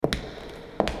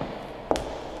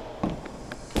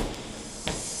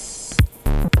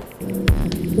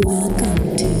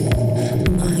Welcome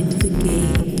to Mind the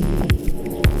Game.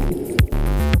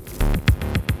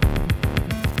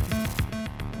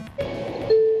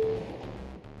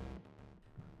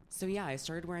 So yeah, I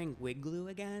started wearing wig glue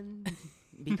again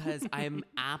because I'm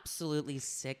absolutely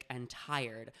sick and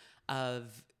tired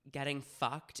of getting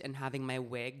fucked and having my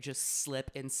wig just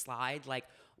slip and slide. Like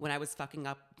when I was fucking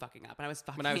up. When I was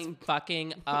fucking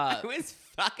up. I was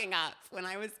fucking up when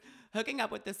I was hooking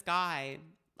up with this guy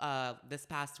this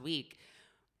past week.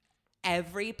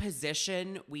 Every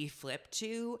position we flipped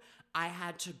to, I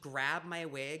had to grab my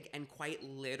wig and quite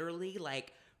literally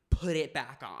like put it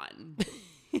back on.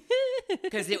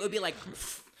 Because it would be like...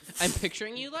 I'm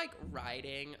picturing you like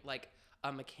riding like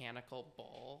a mechanical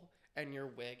bull and your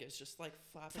wig is just like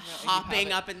flapping out.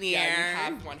 Hopping up in the air. You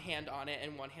have one hand on it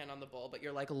and one hand on the bull, but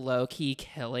you're like low-key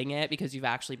killing it because you've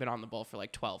actually been on the bull for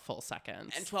like 12 full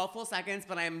seconds. And 12 full seconds,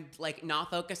 but I'm like not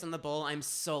focused on the bull. I'm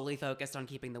solely focused on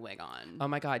keeping the wig on. Oh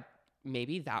my God.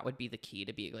 Maybe that would be the key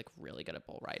to be like really good at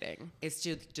bull riding. Is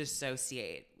to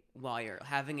dissociate while you're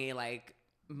having a like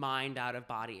mind out of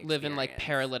body experience. Live in like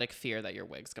paralytic fear that your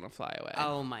wig's gonna fly away.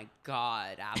 Oh my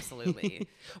God, absolutely.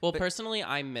 Well, personally,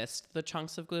 I missed the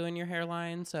chunks of glue in your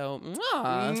hairline, so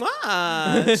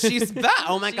she's back.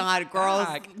 Oh my She's God,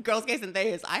 back. girls, case and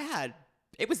days.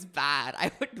 It was bad. I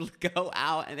would go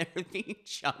out and there would be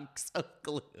chunks of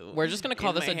glue. We're just going to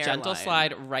call in this my a gentle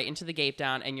hairline. slide right into the gape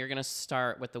down, and you're going to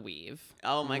start with the weave.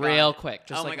 Oh my God. Real quick.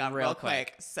 Just oh like my God, real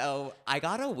quick. So I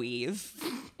got a weave.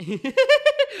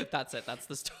 That's it. That's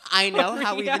the story. I know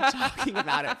how we've been talking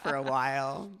about it for a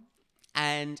while.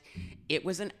 And it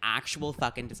was an actual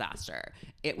fucking disaster.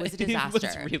 It was a disaster.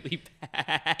 It was really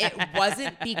bad. It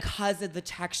wasn't because of the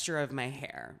texture of my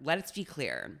hair. Let's be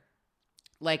clear.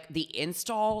 Like, the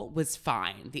install was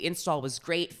fine. The install was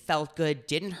great, felt good,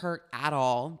 didn't hurt at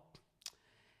all.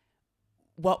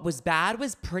 What was bad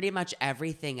was pretty much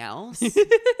everything else.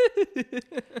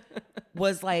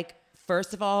 Was like,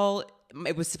 first of all,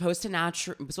 it was supposed to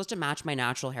match my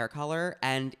natural hair color,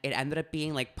 and it ended up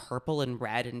being like purple and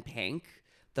red and pink,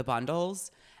 the bundles.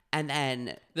 And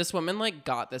then this woman like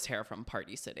got this hair from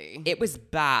Party City. it was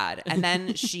bad. And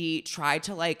then she tried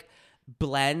to like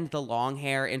blend the long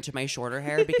hair into my shorter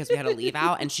hair because we had a leave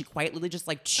out, and she quite literally just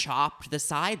like chopped the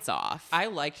sides off. I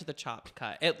liked the chopped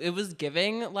cut. It was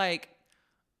giving like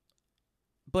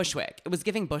Bushwick. It was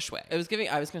giving Bushwick. I was going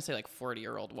to say like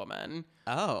 40-year-old woman.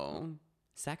 Oh,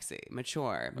 sexy,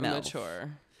 mature, MILF.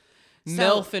 Mature. So-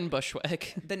 MILF and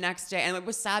Bushwick. The next day, and it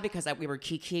was sad because we were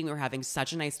kikiing, we were having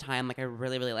such a nice time. Like, I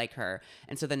really, really like her.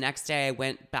 And so the next day I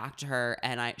went back to her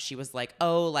and she was like,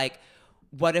 oh, like,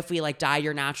 what if we like dye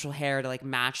your natural hair to like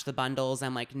match the bundles?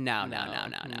 I'm like, no.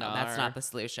 That's not the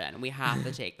solution. We have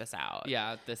to take this out.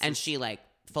 Yeah. And she like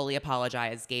fully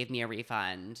apologized, gave me a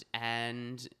refund,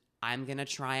 and I'm going to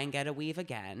try and get a weave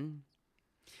again.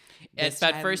 If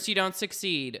at first you don't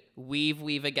succeed,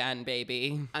 weave again,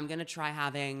 baby. I'm going to try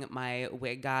having my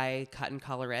wig guy cut and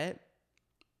color it,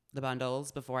 the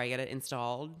bundles, before I get it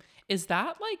installed. Is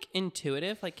that like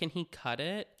intuitive? Like, can he cut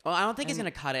it? Well, I don't think he's going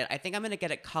to cut it. I think I'm going to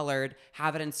get it colored,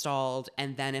 have it installed,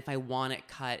 and then if I want it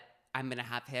cut, I'm going to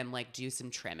have him like do some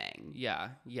trimming. Yeah.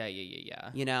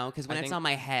 You know, because when I it's think- on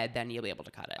my head, then you'll be able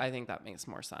to cut it. I think that makes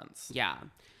more sense. Yeah.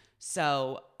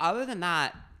 So other than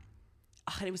that,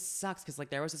 it was sucks because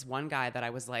like there was this one guy that I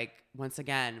was like, once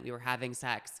again, we were having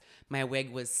sex. My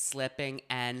wig was slipping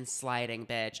and sliding,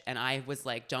 bitch. And I was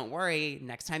like, don't worry.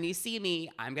 Next time you see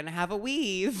me, I'm going to have a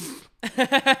weave.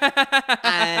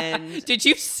 And did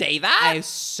you say that? I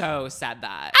so said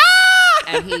that.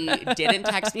 And he didn't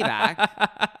text me back.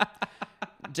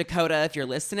 Dakota, if you're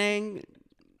listening.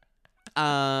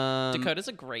 Dakota's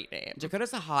a great name.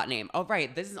 Dakota's a hot name. Oh,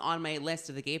 right. This is on my list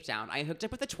of the Gape Down. I hooked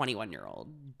up with a 21-year-old.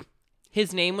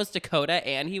 His name was Dakota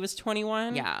and he was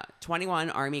 21? Yeah, 21,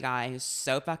 army guy who's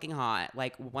so fucking hot.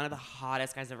 Like, one of the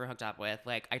hottest guys I've ever hooked up with.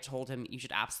 Like, I told him, you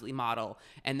should absolutely model.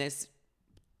 And this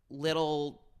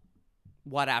little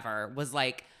whatever was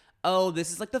like, oh,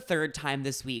 this is like the third time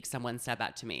this week someone said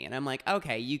that to me. And I'm like,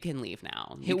 okay, you can leave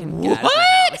now. You can get out of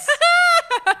my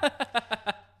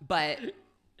house. But...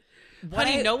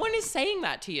 Honey, no one is saying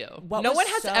that to you. No one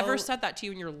has ever said that to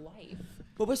you in your life.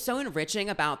 What was so enriching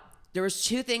about... There was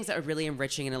two things that were really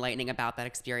enriching and enlightening about that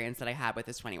experience that I had with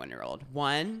this 21-year-old.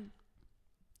 One,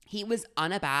 he was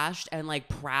unabashed and like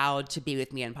proud to be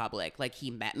with me in public. Like, he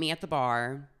met me at the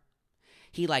bar.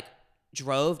 He like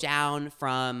drove down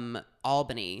from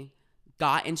Albany,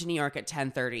 got into New York at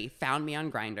 10:30, found me on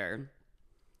Grindr,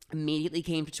 immediately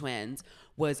came to Twins,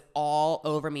 was all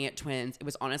over me at Twins. It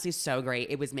was honestly so great.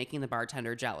 It was making the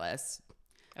bartender jealous.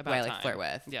 About who I like time. flirt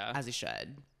with, Yeah. as he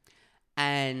should.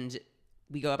 And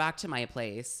we go back to my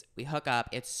place. We hook up.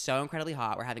 It's so incredibly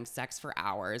hot. We're having sex for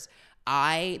hours.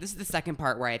 This is the second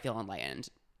part where I feel enlightened.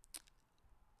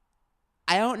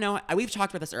 I don't know. We've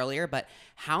talked about this earlier, but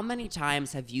how many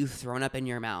times have you thrown up in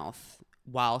your mouth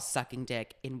while sucking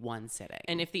dick in one sitting?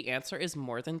 And if the answer is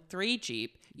more than 3,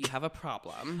 Jeep, you have a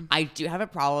problem. I do have a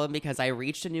problem because I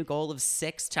reached a new goal of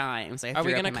 6 times. Are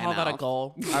we going to call that a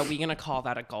goal? Are we going to call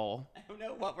that a goal? I don't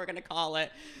know what we're going to call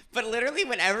it. But literally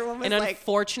when everyone was An like...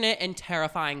 unfortunate and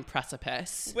terrifying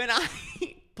precipice. When I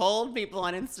polled people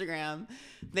on Instagram,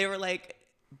 they were like,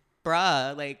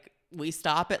 bruh, like... We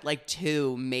stop at like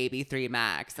 2, maybe 3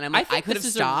 max. And I'm like, I could have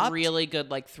stopped. This is a really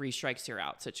good like 3 strikes you're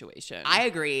out situation. I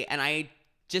agree. And I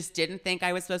just didn't think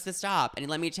I was supposed to stop. And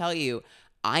let me tell you,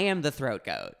 I am the throat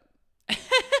goat.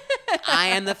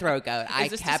 I am the throat goat. I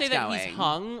Is this kept to say going. that he's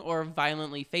hung or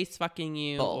violently face fucking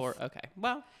you? Both. Or okay.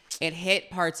 Well, it hit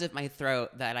parts of my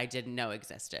throat that I didn't know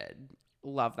existed.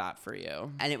 love that for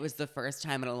you. And it was the first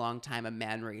time in a long time a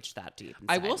man reached that deep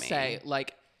inside I will me. say,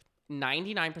 like,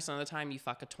 99% of the time you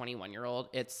fuck a 21-year-old,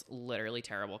 it's literally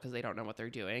terrible because they don't know what they're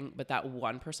doing. But that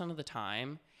 1% of the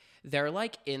time, they're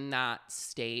like in that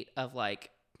state of like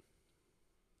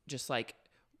just like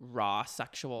raw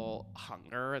sexual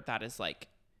hunger that is like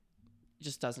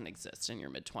just doesn't exist in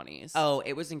your mid-20s. Oh,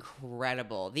 it was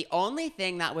incredible. The only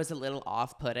thing that was a little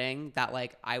off-putting that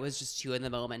like I was just too in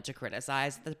the moment to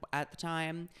criticize at the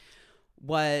time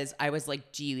was I was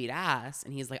like, do you eat ass?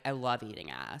 And he's like, I love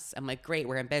eating ass. I'm like, great,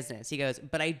 we're in business. He goes,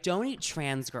 but I don't eat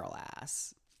trans girl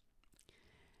ass.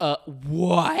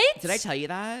 What? Did I tell you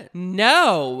that?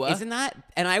 No. Isn't that?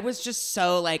 And I was just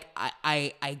so like,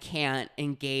 I can't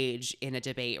engage in a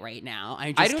debate right now.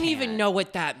 I don't even can't. know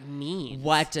what that means.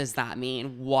 What does that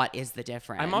mean? What is the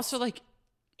difference? I'm also like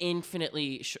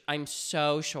infinitely, I'm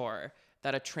so sure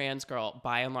that a trans girl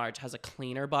by and large has a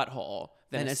cleaner butthole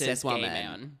than a cis gay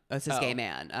man. A cis gay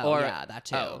man. Oh, Or- yeah, that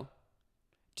too. oh.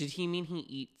 Did he mean he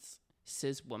eats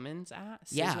cis woman's ass?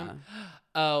 Cis Yeah. women?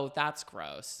 Oh, that's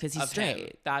gross. 'Cause he's of him.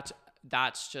 straight.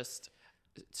 That's just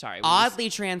sorry. Oddly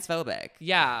transphobic.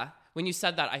 Yeah. When you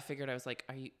said that, I figured I was like,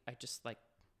 I just like,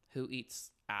 who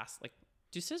eats ass? Like,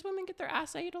 do cis women get their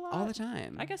ass ate a lot? All the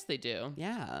time. I guess they do.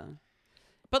 Yeah.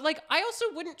 But like, I also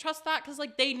wouldn't trust that because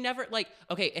like they never like,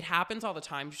 okay, it happens all the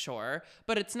time, sure,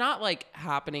 but it's not like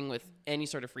happening with any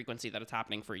sort of frequency that it's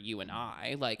happening for you and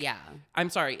I. Like, Yeah. I'm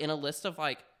sorry, in a list of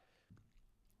like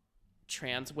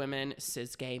trans women,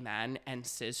 cis gay men, and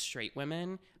cis straight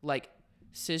women, like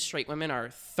cis straight women are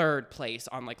 3rd place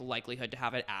on like likelihood to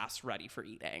have an ass ready for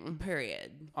eating.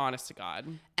 Period. Honest to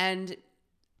God. And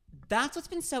that's what's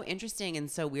been so interesting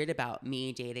and so weird about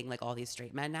me dating like all these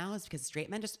straight men now is because straight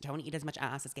men just don't eat as much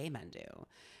ass as gay men do.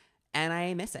 And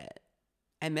I miss it.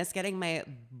 I miss getting my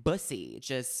bussy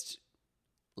just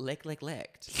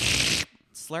licked.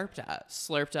 Slurped up.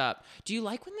 Slurped up. Do you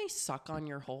like when they suck on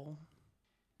your hole?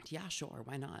 Yeah, sure.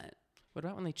 Why not? What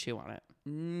about when they chew on it?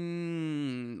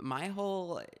 My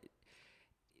hole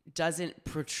doesn't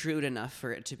protrude enough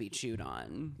for it to be chewed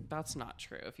on. That's not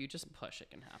true. If you just push,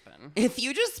 it can happen. If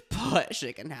you just push,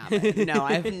 it can happen. No,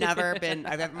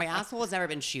 my asshole has never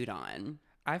been chewed on.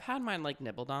 I've had mine like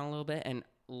nibbled on a little bit, and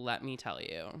let me tell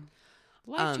you,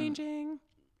 life changing.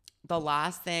 The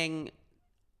last thing,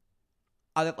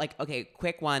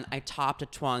 quick one. I topped a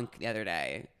twunk the other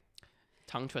day.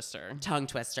 Tongue twister. Tongue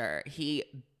twister. He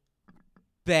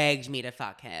begged me to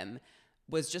fuck him.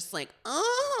 Was just like,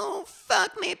 oh,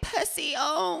 fuck me, pussy.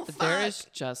 Oh, fuck. There is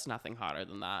just nothing hotter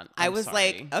than that. I I'm was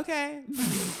sorry. like, okay,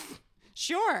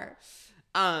 sure.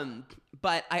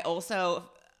 But I also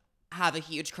have a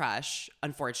huge crush,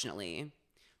 unfortunately,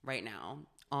 right now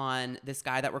on this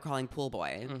guy that we're calling Pool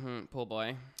Boy. Pool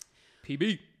boy.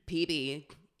 PB. PB.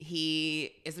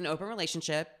 He is in an open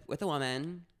relationship with a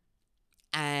woman,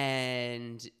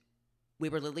 and we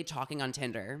were literally talking on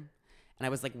Tinder. And I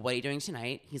was like, what are you doing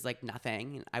tonight? He's like,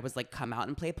 nothing. And I was like, come out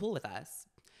and play pool with us.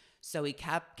 So he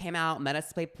came out, met us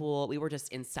to play pool. We were just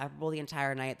inseparable the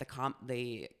entire night.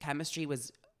 The chemistry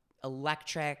was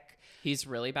electric. He's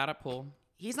really bad at pool.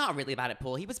 He's not really bad at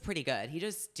pool. He was pretty good. He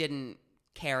just didn't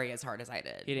carry as hard as I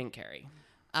did. He didn't carry.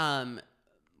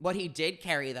 What he did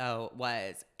carry, though,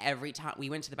 was every time we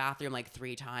went to the bathroom like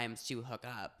 3 times to hook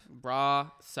up.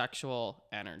 Raw sexual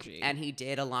energy. And he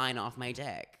did a line off my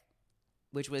dick,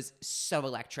 which was so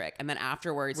electric. And then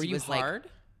afterwards, Were he you was hard?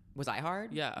 like, was I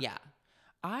hard? Yeah. Yeah.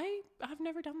 I have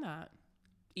never done that.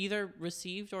 Either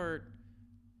received or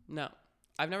no.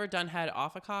 I've never done head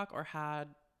off a cock or had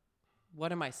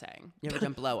What am I saying? You ever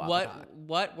done blow off?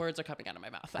 What words are coming out of my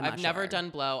mouth? I'm I've not never sure. done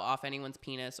blow off anyone's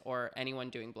penis or anyone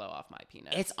doing blow off my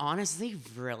penis. It's honestly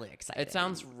really exciting. It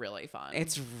sounds really fun.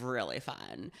 It's really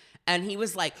fun. And he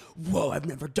was like, whoa, I've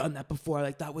never done that before.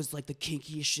 Like, that was like the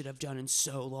kinkiest shit I've done in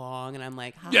so long. And I'm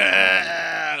like, huh?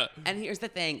 yeah. And here's the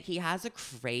thing. He has a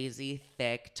crazy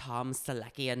thick Tom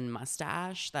Selekian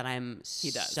mustache that I'm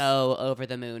does. so over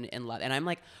the moon in love. And I'm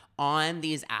like on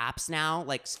these apps now,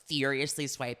 like furiously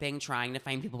swiping, trying to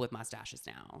find people with mustaches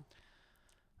now.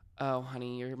 Oh,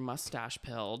 honey, you're mustache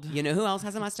pilled. You know who else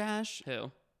has a mustache?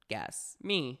 Who? Guess.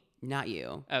 Me. Not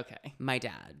you. Okay. My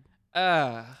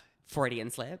dad. Freudian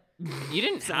slip. You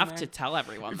didn't have to tell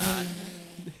everyone that.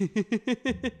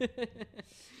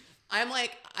 I'm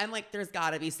like, there's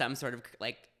got to be some sort of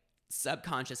like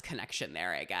subconscious connection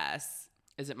there, I guess.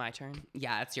 Is it my turn?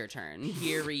 Yeah, it's your turn.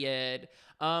 Period.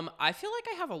 I feel like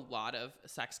I have a lot of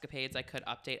sexcapades I could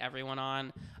update everyone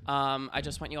on. I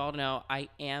just want you all to know I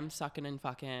am sucking and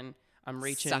fucking. I'm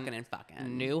reaching Sucking and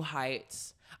fucking. new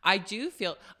heights. I do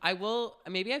feel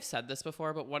maybe I've said this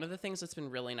before, but one of the things that's been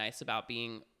really nice about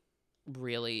being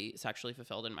really sexually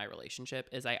fulfilled in my relationship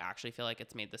is I actually feel like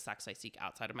it's made the sex I seek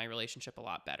outside of my relationship a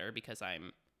lot better because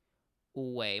I'm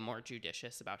way more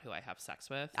judicious about who I have sex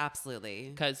with. Absolutely.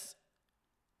 Because,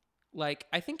 like,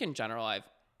 I think in general, I've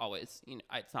always,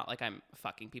 it's not like I'm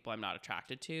fucking people I'm not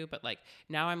attracted to, but like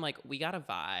now I'm like, we got a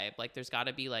vibe. Like, there's got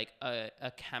to be like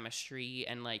a chemistry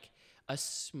and like a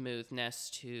smoothness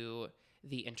to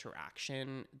the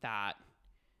interaction that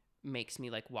makes me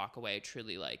like walk away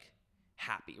truly like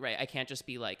happy, right? I can't just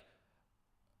be like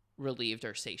relieved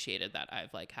or satiated that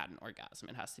I've like had an orgasm.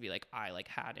 It has to be like I like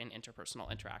had an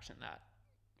interpersonal interaction that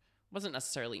wasn't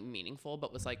necessarily meaningful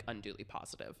but was like unduly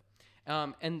positive.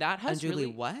 And that has Unduly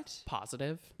really what?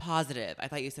 Positive. Positive. I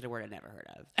thought you said a word I'd never heard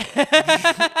of.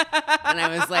 And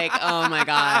I was like, oh my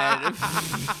God.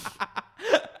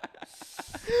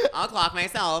 I'll clock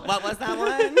myself. What was that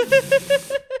one?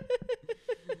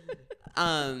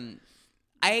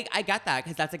 I get that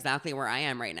because that's exactly where I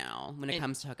am right now when it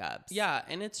comes to hookups. Yeah,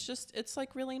 and it's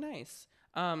like really nice.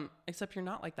 Except you're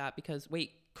not like that because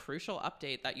wait, crucial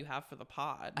update that you have for the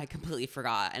pod. I completely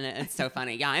forgot, and it's so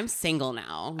funny. Yeah, I'm single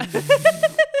now.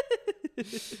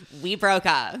 We broke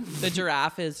up. The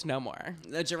giraffe is no more.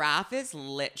 The giraffe is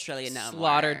literally no more.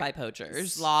 Slaughtered by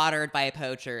poachers. Slaughtered by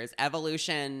poachers.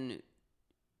 Evolution.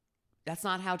 That's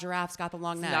not how giraffes got the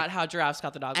long neck. Not how giraffes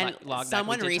got the long neck.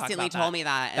 Someone recently told me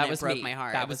that, and it broke my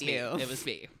heart. That was you. It was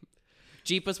me.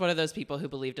 Jeep was one of those people who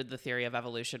believed in the theory of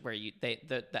evolution where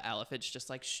the elephants just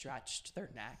like stretched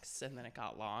their necks and then it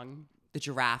got long. The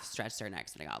giraffe stretched their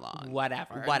necks and it got long.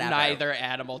 Whatever. Whatever. Neither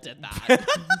animal did that.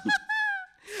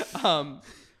 Okay.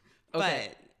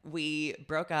 But we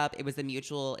broke up. It was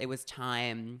it was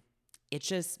time. It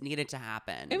just needed to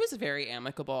happen. It was very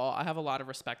amicable. I have a lot of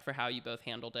respect for how you both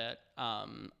handled it.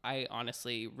 I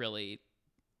honestly really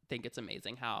think it's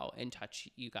amazing how in touch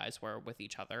you guys were with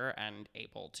each other and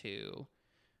able to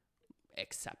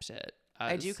accept it.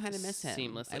 I do kind of miss him.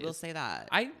 Seamlessly. I will say that.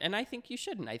 I think you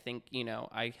shouldn't. I think,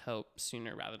 I hope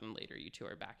sooner rather than later you two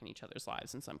are back in each other's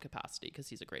lives in some capacity because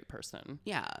he's a great person.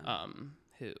 Yeah.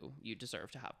 Who you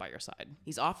deserve to have by your side.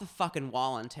 He's off the fucking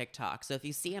wall on TikTok. So if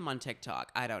you see him on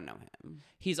TikTok, I don't know him.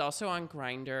 He's also on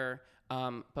Grindr,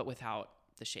 but without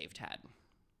the shaved head.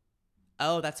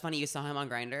 Oh, that's funny. You saw him on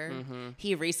Grindr? Mm-hmm.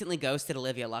 He recently ghosted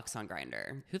Olivia Lux on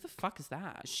Grindr. Who the fuck is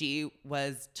that? She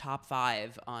was top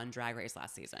 5 on Drag Race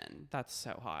last season. That's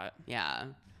so hot. Yeah.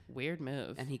 Weird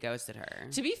move. And he ghosted her.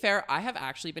 To be fair, I have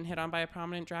actually been hit on by a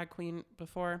prominent drag queen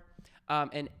before.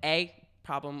 And A,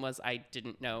 problem was I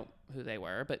didn't know who they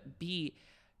were. But B,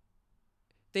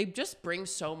 they just bring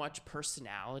so much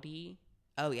personality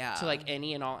Oh, yeah. to like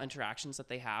any and all interactions that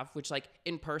they have, which like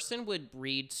in person would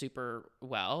read super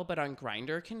well, but on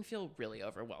Grindr can feel really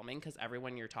overwhelming because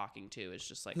everyone you're talking to is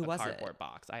just like Who a was cardboard it?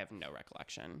 box. I have no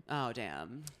recollection. Oh,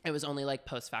 damn. It was only like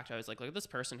post facto. I was like, look at this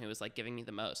person who was like giving me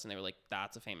the most. And they were like,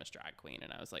 that's a famous drag queen.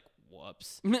 And I was like,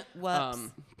 whoops. Whoops.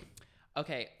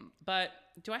 Okay, but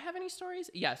do I have any stories?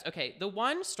 Yes. Okay, the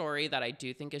one story that I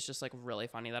do think is just like really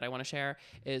funny that I want to share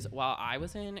is while I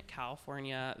was in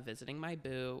California visiting my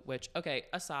boo, which, okay,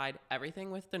 aside,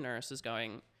 everything with the nurse is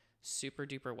going super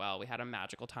duper well. We had a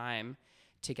magical time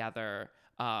together.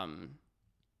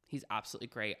 He's absolutely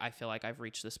great. I feel like I've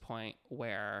reached this point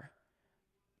where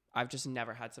I've just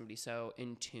never had somebody so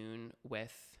in tune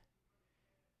with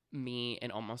me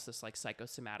in almost this like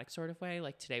psychosomatic sort of way.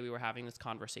 Like today we were having this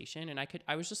conversation and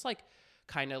I was just like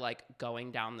kind of like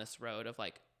going down this road of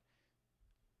like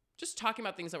just talking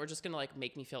about things that were just gonna like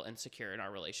make me feel insecure in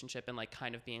our relationship and like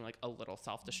kind of being like a little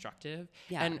self-destructive.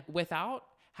 Yeah. And without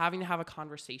having to have a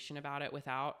conversation about it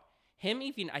without him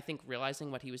even, I think,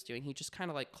 realizing what he was doing. He just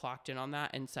kind of like clocked in on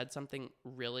that and said something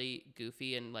really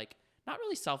goofy and like not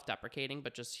really self-deprecating,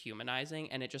 but just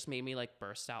humanizing. And it just made me like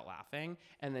burst out laughing.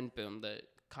 And then boom, the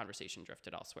conversation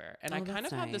drifted elsewhere. And I kind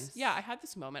of had this, I had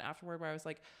this moment afterward where I was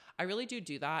like, I really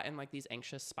do that in like these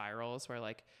anxious spirals where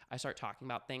like I start talking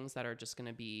about things that are just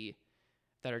going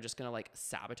to like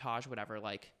sabotage whatever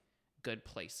like good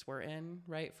place we're in,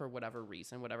 right? For whatever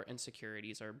reason, whatever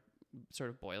insecurities are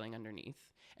sort of boiling underneath.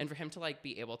 And for him to like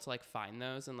be able to like find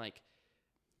those and like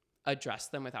address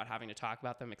them without having to talk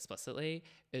about them explicitly,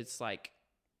 it's like,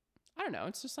 I don't know,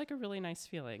 it's just like a really nice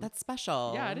feeling. That's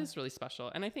special. Yeah, it is really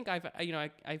special. And I think I've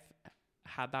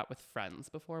had that with friends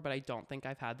before, but I don't think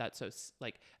I've had that so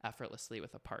like effortlessly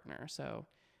with a partner. So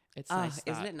it's nice.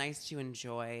 Isn't it nice to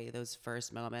enjoy those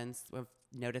first moments of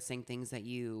noticing things that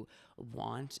you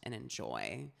want and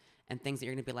enjoy, and things that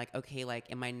you're going to be like, okay, like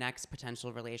in my next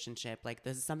potential relationship, like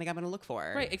this is something I'm going to look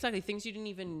for. Right, exactly. Things you didn't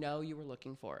even know you were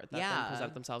looking for that then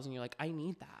present themselves and you're like, I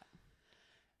need that.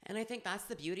 And I think that's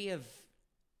the beauty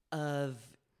of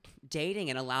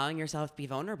dating and allowing yourself to be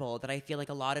vulnerable, that I feel like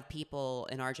a lot of people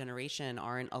in our generation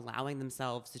aren't allowing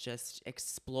themselves to just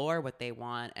explore what they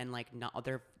want, and like not,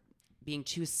 they're being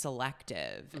too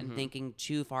selective and thinking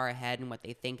too far ahead in what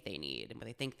they think they need and what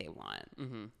they think they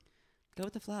want. Go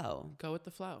with the flow. Go with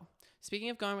the flow.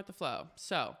 Speaking of going with the flow,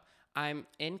 so I'm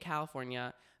in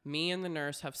California. Me and the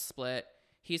nurse have split.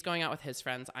 He's going out with his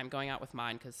friends. I'm going out with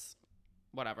mine because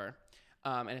whatever.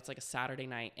 And it's like a Saturday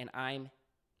night, and I'm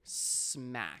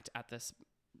smacked at this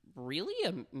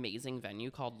really amazing venue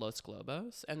called Los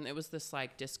Globos. And it was this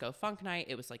like disco funk night.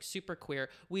 It was like super queer.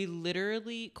 We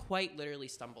quite literally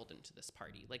stumbled into this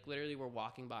party. Like literally we're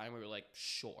walking by and we were like,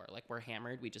 sure, like we're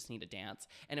hammered. We just need to dance.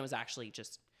 And it was actually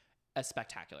just a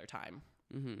spectacular time.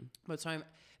 But so I'm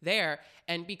there,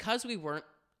 and because we weren't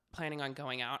planning on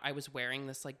going out, I was wearing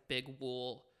this like big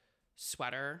wool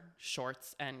sweater,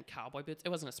 shorts, and cowboy boots. It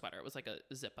wasn't a sweater. It was like a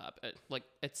zip up. Like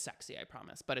it's sexy, I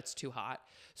promise, but it's too hot.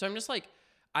 So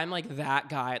I'm like that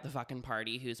guy at the fucking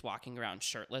party who's walking around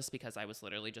shirtless because I was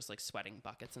literally just like sweating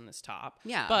buckets in this top.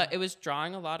 Yeah. But it was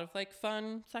drawing a lot of like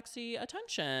fun, sexy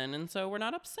attention. And so we're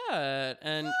not upset.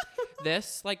 And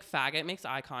this like faggot makes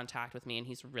eye contact with me, and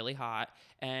he's really hot.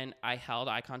 And I held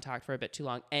eye contact for a bit too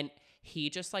long. And he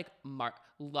just like,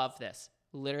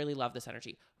 literally love this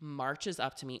energy, marches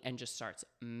up to me and just starts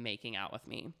making out with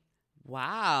me.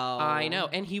 Wow. I know.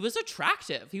 And he was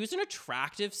attractive. He was an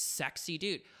attractive, sexy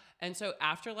dude. And so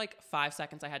after like 5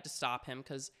 seconds, I had to stop him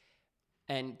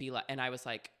and I was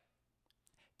like,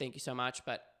 thank you so much,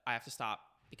 but I have to stop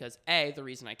because the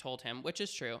reason I told him, which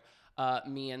is true,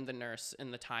 me and the nurse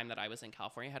in the time that I was in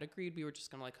California had agreed we were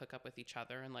just gonna like hook up with each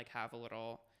other and like have a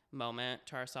little moment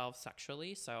to ourselves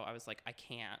sexually. So I was like, I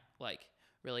can't like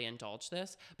really indulge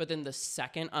this. But then the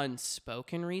second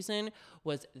unspoken reason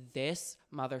was this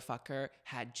motherfucker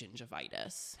had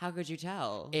gingivitis. How could you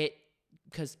tell?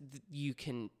 Because you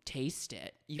can taste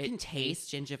it. You can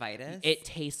taste gingivitis? It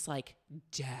tastes like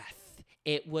death.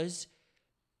 It was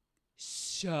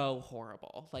so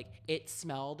horrible. Like, it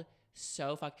smelled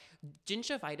so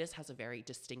Gingivitis has a very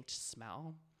distinct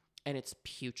smell, and it's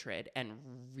putrid and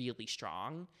really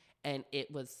strong. And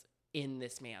it was in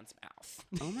this man's mouth.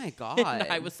 Oh, my God. And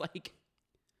I was like,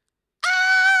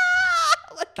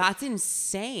 that's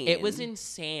insane. It was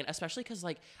insane, especially because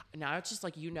like now it's just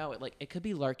like, it could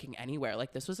be lurking anywhere.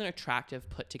 Like this was an attractive,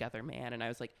 put together man, and I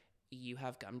was like, you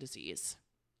have gum disease.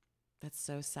 That's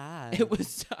so sad. It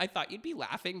was. I thought you'd be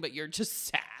laughing, but you're just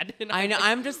sad. And I know. like,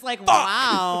 I'm just like,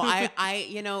 wow.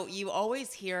 You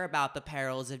always hear about the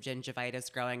perils of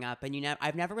gingivitis growing up, and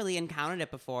I've never really encountered it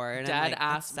before. And dead I'm like,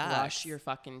 ass brush your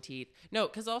fucking teeth. No,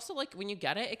 because also like when you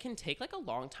get it, it can take like a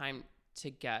long time to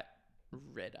get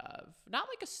rid of. Not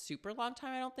like a super long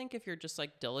time, I don't think, if you're just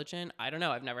like diligent. I don't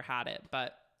know. I've never had it,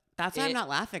 but that's why I'm not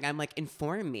laughing. I'm like,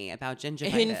 inform me about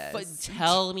gingivitis.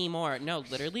 Tell me more. No,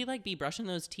 literally like be brushing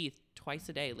those teeth twice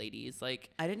a day, ladies. Like,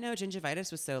 I didn't know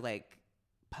gingivitis was so like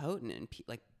potent and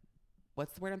like,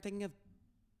 what's the word I'm thinking of?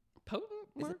 Potent?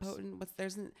 Is it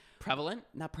potent? Prevalent?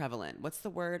 Not prevalent. What's the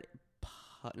word?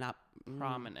 Not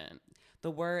prominent.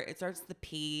 The word, it starts with the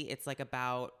P. It's like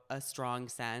about a strong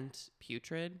scent.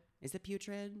 Putrid? Is it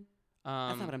putrid?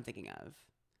 That's not what I'm thinking of.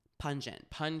 Pungent.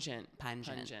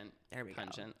 There we go.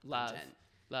 Love. Pungent.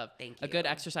 Love. Thank you. A good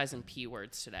exercise in P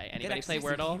words today. Anybody play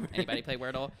Wordle? Anybody play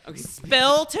Wordle? Okay.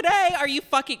 Spill today? Are you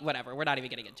fucking... Whatever. We're not even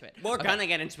getting into it. We're gonna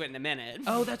get into it in a minute.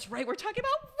 Oh, that's right. We're talking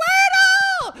about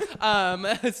Wordle!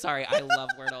 Wordle. Sorry, I love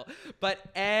Wordle. But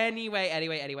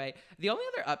anyway, the only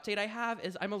other update I have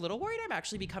is I'm a little worried I'm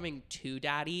actually becoming too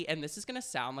daddy, and this is gonna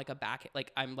sound like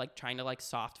I'm like trying to like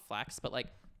soft flex, but like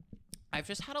I've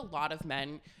just had a lot of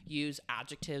men use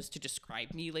adjectives to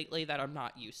describe me lately that I'm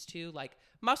not used to, like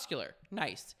muscular,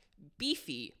 nice,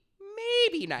 beefy,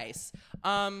 maybe nice,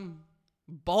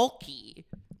 bulky,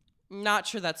 not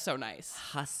sure that's so nice.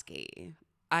 Husky.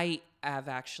 I have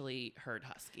actually heard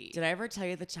husky. Did I ever tell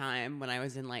you the time when I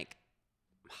was in like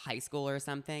high school or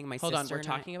something? Hold on, we're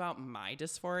talking about my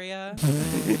dysphoria.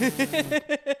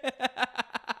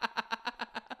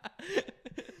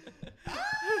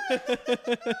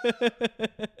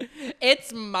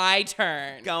 It's my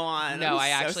turn. Go on. No, I'm I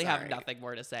so actually have sorry. nothing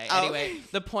more to say. Oh. Anyway,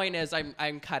 the point is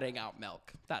I'm cutting out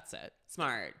milk. That's it.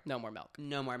 Smart. No more milk.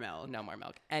 No more milk. No more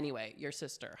milk. Anyway, your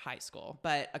sister, high school.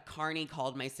 But a carny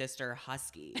called my sister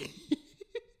Husky.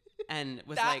 And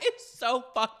was That like, is so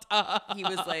fucked up. he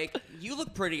was like, you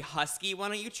look pretty husky. Why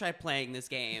don't you try playing this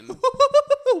game?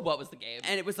 What was the game?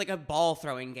 And it was like a ball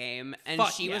throwing game. And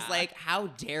Fuck she was yeah. like, how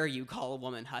dare you call a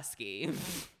woman husky?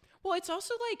 Well, it's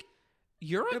also like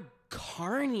you're a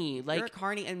carny. Like You're a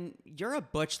carny and you're a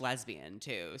butch lesbian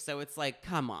too. So it's like,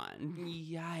 come on.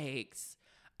 yikes.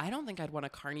 I don't think I'd want a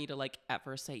carny to like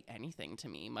ever say anything to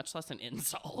me, much less an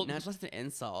insult. Not just an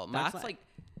insult. much That's like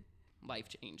life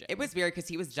changing. it was weird because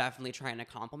he was definitely trying to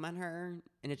compliment her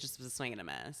and it just was a swing and a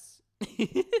miss.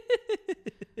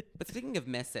 But speaking of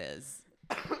misses,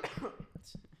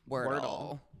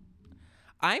 Wordle.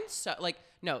 I'm so like,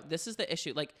 no, this is the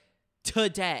issue. Like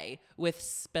today with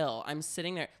spill, I'm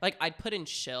sitting there, like I'd put in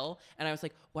shill and I was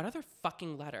like, what other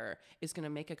fucking letter is going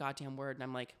to make a goddamn word? And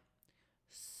I'm like,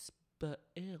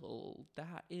 spill.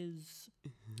 That is,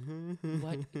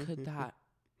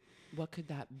 what could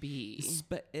that be?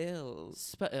 Spill.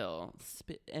 Spill.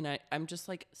 And I'm just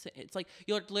like, it's like,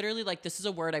 you're literally like, this is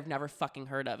a word I've never fucking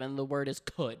heard of. And the word is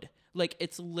could. Like,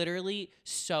 it's literally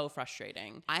so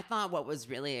frustrating. I thought what was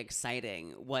really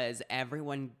exciting was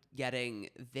everyone getting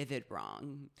Vivid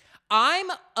wrong. I'm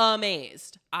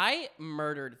amazed. I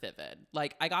murdered Vivid.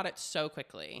 Like, I got it so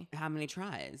quickly. How many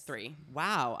tries? 3.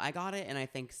 Wow, I got it in I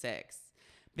think 6.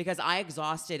 Because I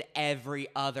exhausted every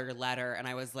other letter and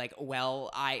I was like,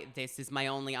 well, this is my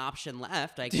only option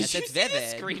left. I guess it's Did you Vivid.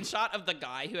 see the screenshot of the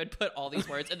guy who had put all these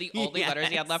words and the only letters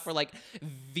he had Yes. left were like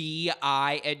V,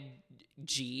 I, and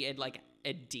G, and like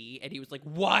a D, and he was like,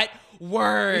 what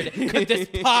word could this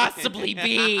possibly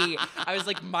be? I was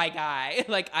like, my guy.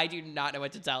 Like, I do not know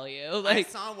what to tell you. I Like,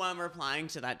 saw one replying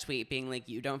to that tweet being like,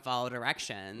 you don't follow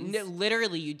directions.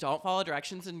 literally, you don't follow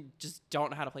directions and just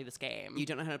don't know how to play this game. You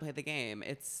don't know how to play the game.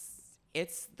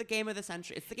 It's the game of the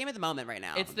century. It's the game of the moment right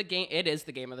now. It's the game. It is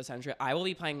the game of the century. I will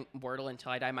be playing Wordle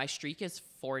until I die. My streak is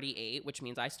 48, which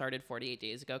means I started 48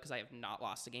 days ago because I have not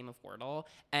lost a game of Wordle.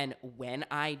 And when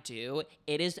I do,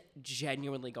 it is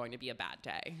genuinely going to be a bad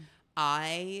day.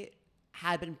 I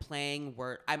had been playing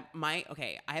I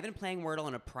have been playing Wordle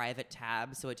in a private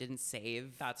tab, so it didn't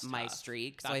save That's my tough.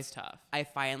 streak. That's so tough. I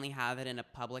finally have it in a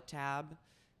public tab,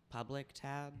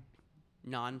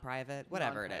 non-private,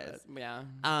 whatever it is. Yeah.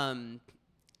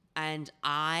 And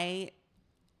I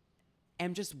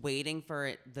am just waiting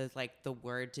for the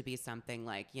word to be something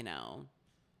like,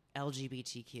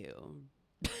 LGBTQ.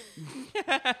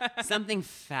 Something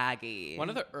faggy. One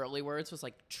of the early words was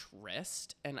like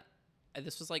tryst, and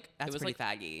this was like That's it was pretty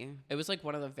like faggy. it was like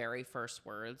one of the very first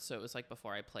words. So it was like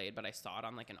before I played, but I saw it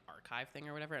on like an archive thing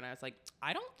or whatever, and I was like,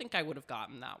 I don't think I would have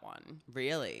gotten that one.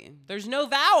 Really? There's no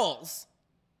vowels.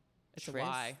 It's Tryst? a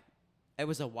Y. It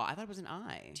was a Y. I thought it was an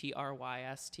I.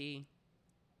 Tryst.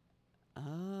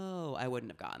 Oh, I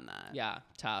wouldn't have gotten that. Yeah,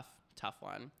 tough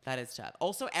one. That is tough.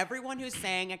 Also, everyone who's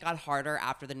saying it got harder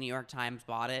after the New York Times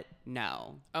bought it,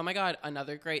 no. Oh my God,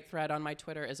 another great thread on my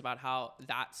Twitter is about how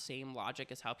that same logic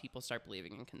is how people start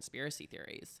believing in conspiracy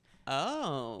theories.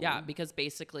 Oh. Yeah, because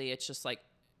basically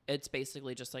it's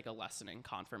basically just like a lesson in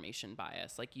confirmation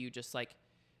bias. Like you just like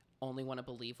only want to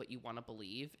believe what you want to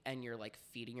believe, and you're like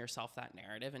feeding yourself that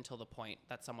narrative until the point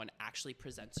that someone actually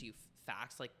presents you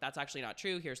facts like that's actually not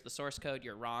true, here's the source code,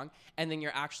 you're wrong, and then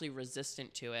you're actually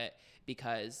resistant to it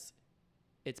because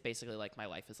it's basically like my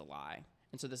life is a lie.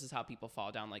 And so this is how people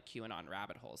fall down like QAnon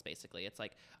rabbit holes. Basically it's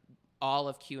like all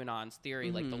of QAnon's theory,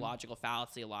 like the logical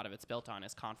fallacy a lot of it's built on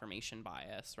is confirmation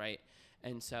bias, right?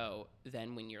 And so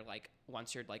then when you're like,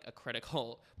 once you're like a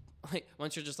critical, like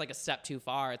once you're just like a step too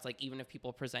far, it's like even if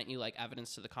people present you like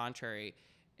evidence to the contrary,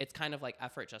 it's kind of like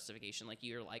effort justification. Like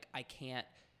you're like, I can't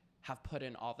have put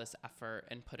in all this effort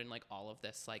and put in like all of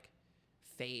this like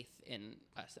faith in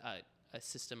a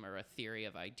system or a theory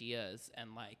of ideas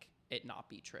and like it not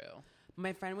be true.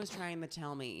 My friend was trying to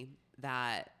tell me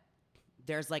that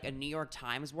there's like a New York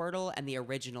Times Wordle and the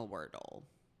original Wordle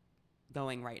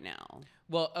going right now.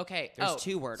 Well, okay. There's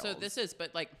two Wordles. So this is,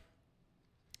 but like,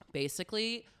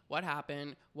 basically what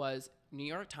happened was New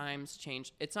York Times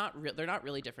changed. It's not real. They're not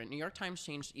really different. New York Times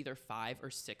changed either 5 or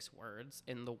 6 words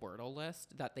in the Wordle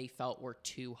list that they felt were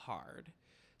too hard.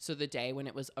 So the day when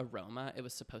it was aroma, it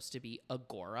was supposed to be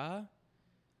agora.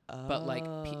 But like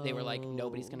they were like,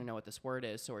 nobody's gonna know what this word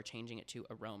is, so we're changing it to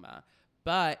aroma.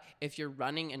 But if you're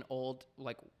running an old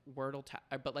like Wordle,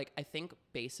 but like I think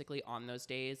basically on those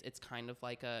days it's kind of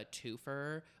like a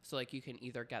twofer. So like you can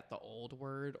either get the old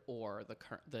word or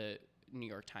the New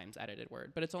York Times edited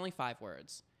word, but it's only 5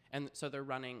 words, and so they're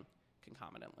running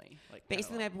concomitantly. Like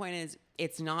Basically, my point is,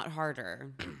 it's not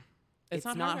harder. It's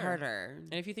not harder.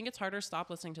 And if you think it's harder, stop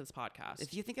listening to this podcast.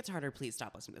 If you think it's harder, please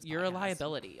stop listening to this You're podcast. a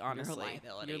liability, honestly. You're a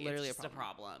liability. You're literally it's just a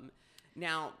problem.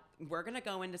 Now, we're going to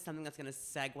go into something that's going to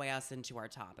segue us into our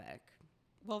topic.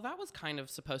 Well, that was kind of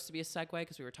supposed to be a segue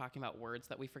because we were talking about words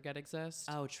that we forget exist.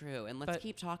 Oh, true. And let's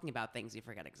keep talking about things we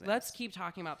forget exist. Let's keep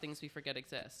talking about things we forget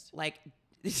exist. Like,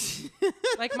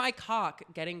 Like my cock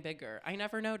getting bigger. I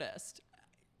never noticed.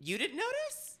 you didn't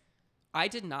notice? I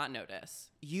did not notice.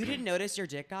 You didn't notice your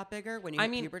dick got bigger when you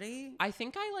hit puberty? I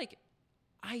think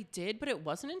I did, but it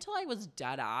wasn't until I was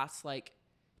dead ass like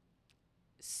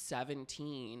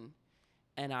 17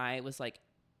 and I was like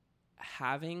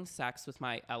having sex with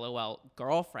my LOL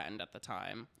girlfriend at the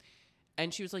time.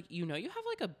 And she was like, you know, you have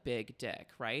like a big dick,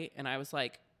 right? And I was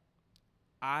like,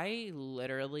 I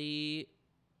literally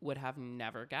would have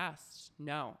never guessed.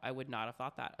 No, I would not have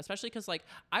thought that. Especially because like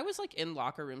I was like in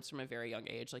locker rooms from a very young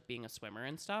age, like being a swimmer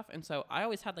and stuff. And so I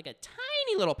always had like a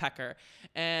tiny little pecker.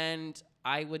 And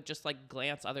I would just like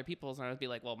glance other people's and I would be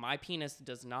like, well, my penis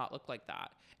does not look like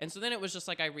that. And so then it was just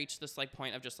like I reached this like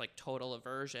point of just like total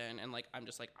aversion. And like I'm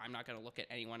just like, I'm not gonna look at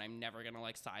anyone. I'm never gonna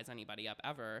like size anybody up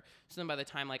ever. So then by the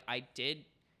time like I did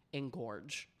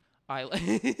engorge,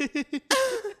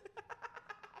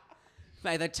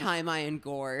 By the time I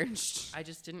engorged. I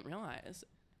just didn't realize.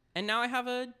 And now I have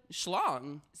a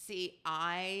schlong. See,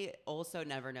 I also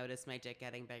never noticed my dick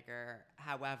getting bigger.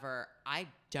 However, I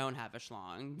don't have a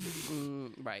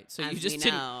schlong. Right. So As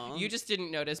you just didn't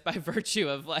notice by virtue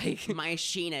of like My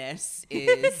sheeness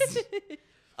is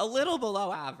a little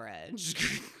below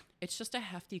average. it's just a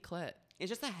hefty clit. It's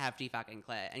just a hefty fucking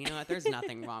clit. And you know what? There's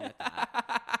nothing wrong with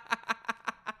that.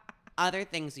 Other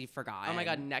things you forgot. Oh my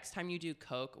God. Next time you do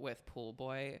coke with Pool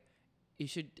Boy, you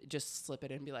should just slip it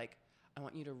in and be like, I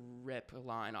want you to rip a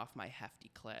line off my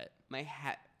hefty clit. My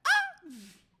head.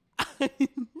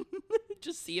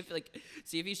 Just see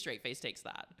if he straight face takes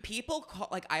that. People call,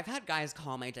 like, I've had guys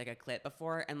call my dick a clit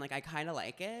before, and like, I kind of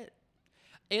like it.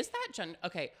 Is that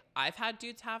okay? I've had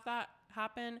dudes have that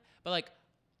happen, but like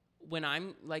when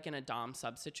I'm like in a dom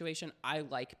sub situation, I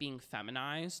like being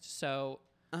feminized. So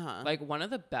like one of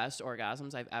the best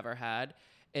orgasms I've ever had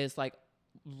is like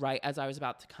right as I was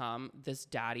about to come, this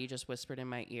daddy just whispered in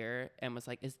my ear and was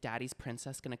like, is daddy's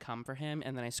princess gonna come for him?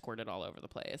 And then I squirted all over the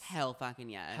place. Hell fucking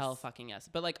yes. Hell fucking yes.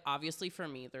 But like obviously for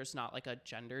me, there's not like a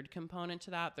gendered component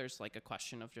to that. There's like a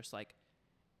question of just like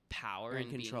power and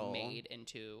control. Being made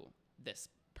into this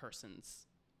person's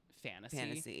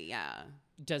fantasy. Yeah.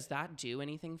 Does that do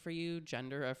anything for you,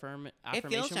 gender affirmation? It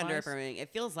feels gender affirming.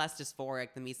 It feels less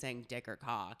dysphoric than me saying dick or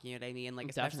cock. You know what I mean? Like,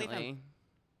 especially Definitely.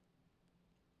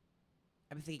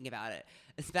 if I'm thinking about it.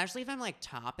 Especially if I'm like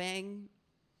topping.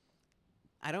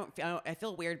 I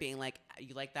feel weird being like,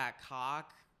 you like that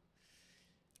cock?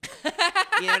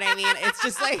 You know what I mean? It's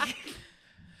just like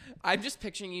I'm just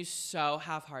picturing you so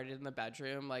half-hearted in the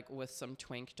bedroom, like with some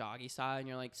twink doggy style, and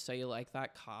you're like, so you like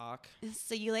that cock?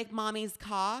 So you like mommy's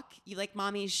cock? You like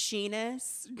mommy's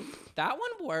sheeness? That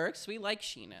one works. We like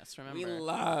Sheenus, remember? We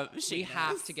love Sheenus. We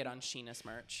have to get on Sheenus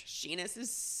merch. Sheenus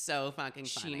is so fucking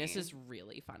funny. Sheenus is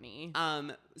really funny.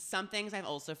 Some things I've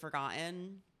also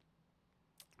forgotten.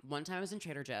 One time I was in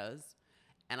Trader Joe's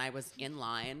and I was in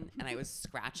line and I was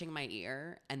scratching my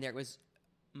ear and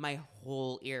my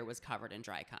whole ear was covered in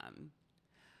dry cum.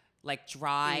 Like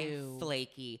dry, Ew.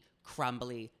 flaky,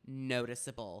 crumbly,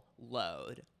 noticeable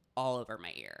load all over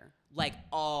my ear. Like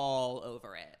all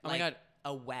over it. Oh my Like God.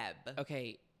 a web.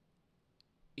 Okay.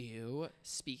 Ew.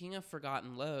 Speaking of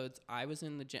forgotten loads, I was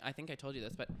in the gym. I think I told you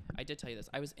this, but I did tell you this.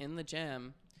 I was in the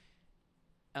gym.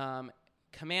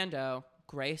 Commando,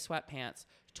 gray sweatpants.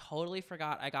 Totally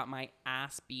forgot I got my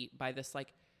ass beat by this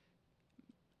like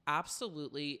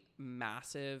absolutely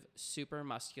massive, super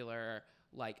muscular,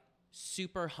 like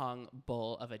super hung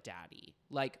bull of a daddy.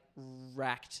 Like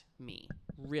wrecked me.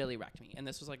 really wrecked me. And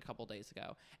this was like a couple days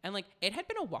ago. And like it had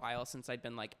been a while since I'd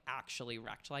been like actually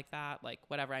wrecked like that. Like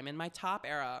whatever, I'm in my top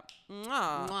era.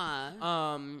 Mwah.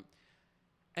 Mwah.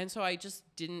 And so I just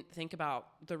didn't think about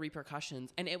the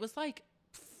repercussions. And it was like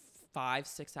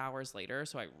 5-6 hours later,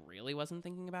 so I really wasn't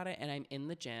thinking about it. And I'm in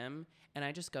the gym and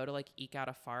I just go to like eke out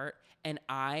a fart and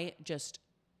I just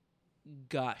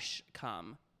gush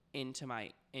cum into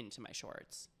my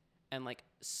shorts and like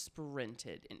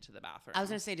sprinted into the bathroom. I was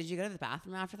gonna say, did you go to the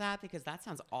bathroom after that? Because that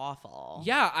sounds awful.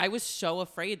 Yeah, I was so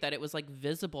afraid that it was like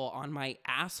visible on my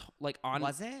ass, like on.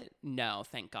 Was it? No,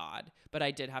 thank God. But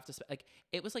I did have to like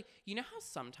it was like, you know how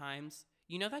sometimes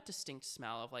you know that distinct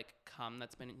smell of like cum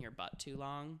that's been in your butt too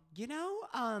long? You know,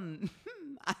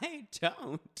 I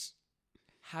don't.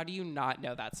 How do you not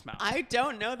know that smell? I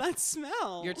don't know that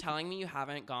smell. You're telling me you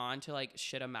haven't gone to like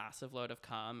shit a massive load of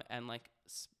cum and like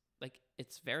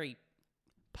it's very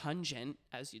pungent,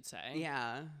 as you'd say.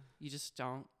 Yeah. You just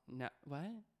don't know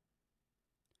what?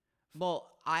 Well,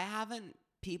 I haven't.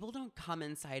 People don't come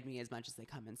inside me as much as they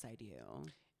come inside you.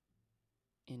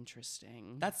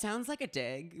 Interesting. That sounds like a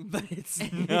dig, but it's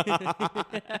not.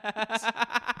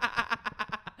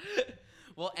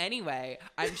 Well, anyway,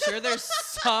 I'm sure there's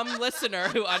some listener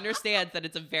who understands that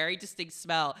it's a very distinct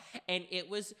smell. And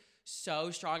it was so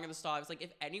strong in the stall. I was like,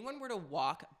 if anyone were to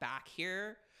walk back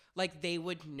here, like they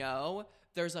would know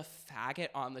there's a faggot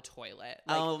on the toilet.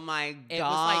 Like, oh my God. It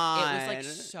was like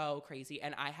so crazy.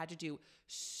 And I had to do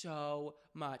so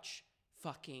much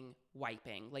fucking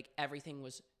wiping. Like everything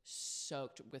was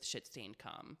soaked with shit stained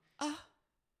cum.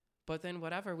 But then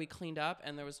whatever, we cleaned up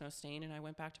and there was no stain and I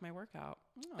went back to my workout.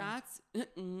 That's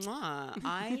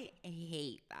I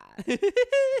hate that.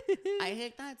 I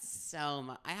hate that so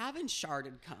much. I haven't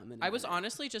sharded cum in a I was minute.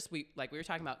 honestly just we were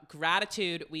talking about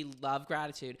gratitude. We love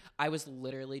gratitude. I was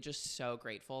literally just so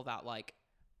grateful that like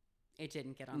it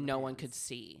didn't get on. no the one pants. could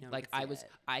see. No one Like could see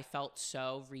it. I felt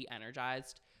so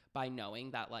re-energized by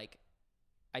knowing that like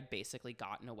I'd basically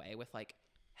gotten away with like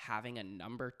having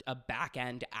a back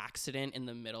end accident in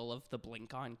the middle of the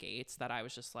blink on gates that I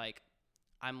was just like,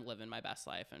 I'm living my best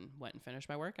life and went and finished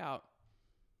my workout.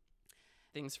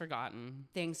 Things forgotten.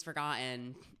 Things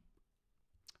forgotten.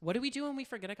 What do we do when we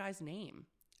forget a guy's name?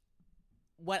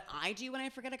 What I do when I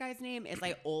forget a guy's name is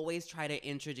I always try to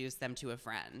introduce them to a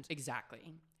friend.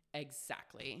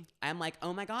 Exactly. I'm like,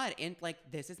 oh my God,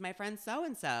 this is my friend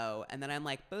so-and-so. And then I'm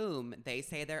like, boom, they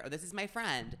say this is my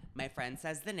friend. My friend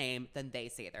says the name, then they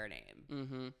say their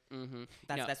name.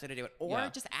 That's the best way to do it. Or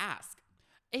just ask.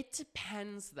 It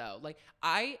depends though. Like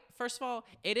first of all,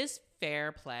 it is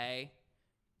fair play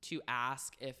to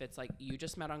ask if it's like you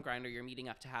just met on Grindr, you're meeting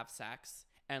up to have sex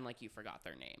and like you forgot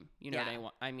their name. You know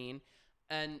what I mean?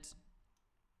 And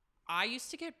I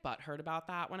used to get butthurt about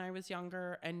that when I was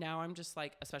younger. And now I'm just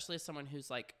like, especially as someone who's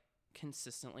like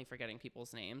consistently forgetting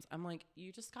people's names, I'm like,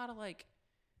 you just gotta like,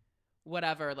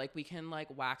 whatever. Like we can like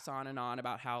wax on and on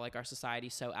about how like our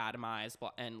society's so atomized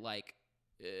and like,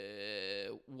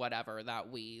 whatever,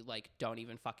 that we like don't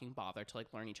even fucking bother to like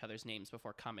learn each other's names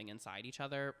before coming inside each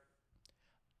other.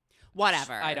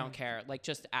 Whatever. I don't care. Like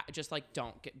just like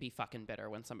don't be fucking bitter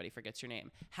when somebody forgets your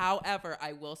name. However,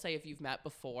 I will say if you've met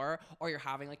before or you're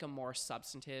having like a more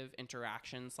substantive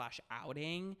interaction /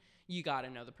 outing, you got to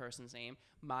know the person's name.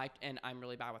 And I'm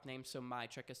really bad with names. So my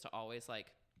trick is to always like,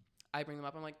 I bring them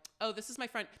up. I'm like, oh, this is my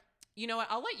friend. You know what?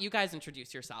 I'll let you guys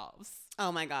introduce yourselves.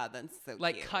 Oh my God, that's so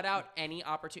like cute. cut out any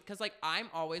opportunity. Cause like, I'm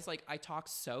always like, I talk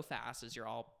so fast, as you're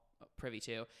all privy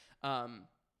to.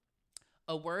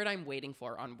 A word I'm waiting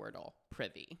for on Wordle,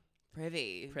 privy.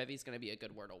 Privy's going to be a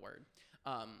good Wordle word.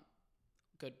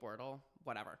 Good Wordle,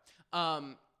 whatever.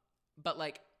 But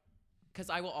like, cause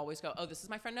I will always go, oh, this is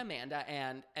my friend Amanda.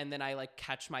 And then I like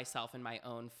catch myself in my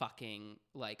own fucking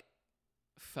like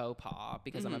faux pas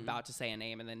because I'm about to say a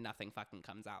name and then nothing fucking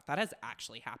comes out. That has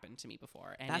actually happened to me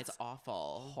before. And That's it's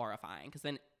awful. horrifying. Cause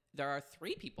then there are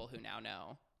 3 people who now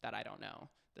know that I don't know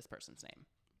this person's name.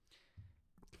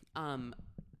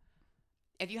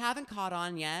 If you haven't caught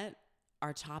on yet,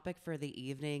 our topic for the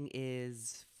evening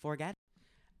is forget.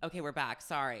 Okay, we're back.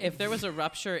 Sorry. If there was a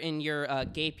rupture in your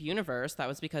gape universe, that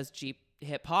was because Jeep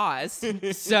hit pause.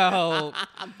 So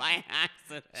by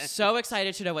accident. so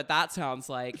excited to know what that sounds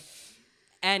like.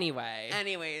 Anyways,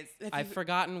 I've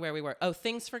forgotten where we were. Oh,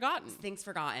 things forgotten. Things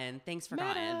forgotten.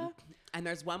 Meta. And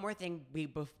there's one more thing we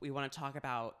want to talk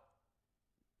about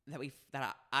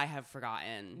that I have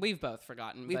forgotten. We've both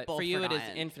forgotten, We've but both for you it forgotten.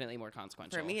 is infinitely more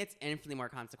consequential. For me, it's infinitely more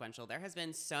consequential. There has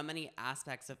been so many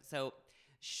aspects of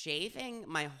shaving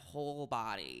my whole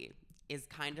body is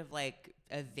kind of like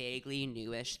a vaguely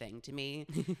newish thing to me.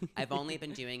 I've only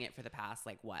been doing it for the past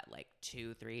like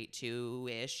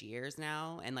 2-ish years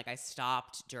now. And like I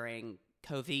stopped during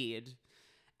COVID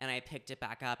and I picked it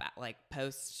back up at like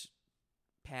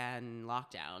post-pan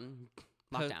lockdown.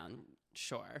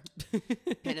 Sure.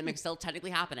 Pandemic's still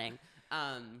technically happening.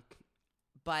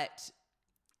 But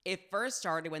it first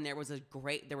started when there were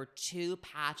 2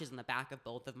 patches on the back of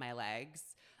both of my legs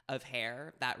of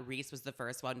hair that Reese was the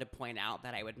first one to point out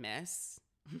that I would miss.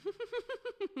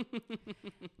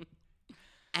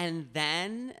 And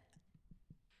then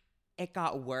it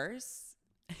got worse.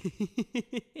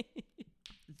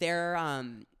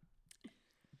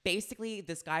 Basically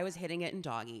this guy was hitting it in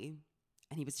doggy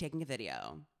and he was taking a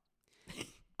video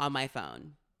on my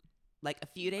phone. Like a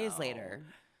few days later,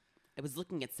 I was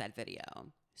looking at said video.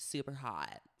 Super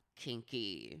hot,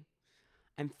 kinky.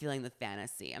 I'm feeling the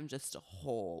fantasy. I'm just a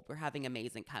whole. We're having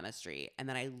amazing chemistry. And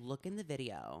then I look in the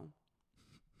video.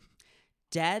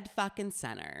 Dead fucking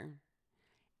center.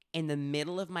 In the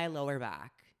middle of my lower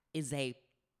back is a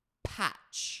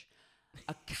patch.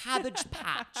 A cabbage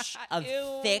patch of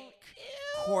thick,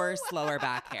 coarse lower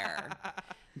back hair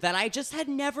that I just had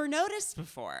never noticed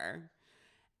before.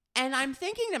 And I'm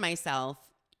thinking to myself,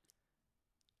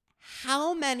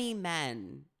 how many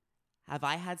men have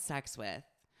I had sex with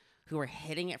who were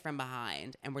hitting it from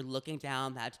behind and were looking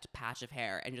down that patch of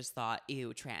hair and just thought, ew,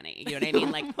 tranny. You know what I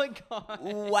mean? Like, oh my God.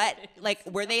 What? Like,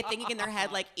 were they thinking in their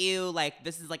head, like, ew, like,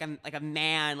 this is like a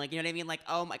man. Like, you know what I mean? Like,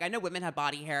 oh my, I know women have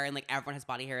body hair and like everyone has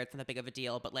body hair. It's not that big of a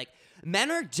deal. But like, men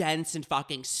are dense and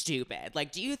fucking stupid.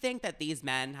 Like, do you think that these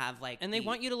men have like. And they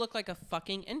want you to look like a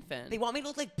fucking infant. They want me to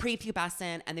look like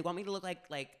prepubescent and they want me to look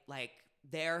like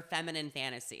their feminine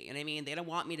fantasy. You know what I mean? They don't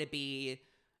want me to be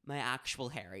my actual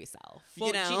hairy self. Well,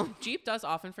 you know? Jeep does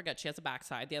often forget she has a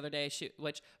backside. The other day,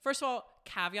 which, first of all,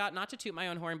 caveat, not to toot my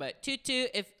own horn, but toot,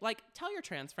 if, like, tell your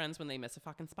trans friends when they miss a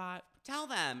fucking spot. Tell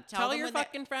them. Tell your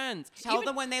fucking friends. Tell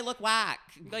them when they look whack.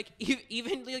 Like,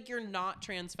 even like you're not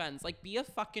trans friends. Like, be a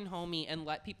fucking homie and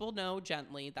let people know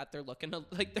gently that they're looking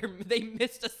like they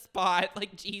missed a spot.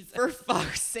 Like, Jesus. For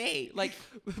fuck's sake. Like,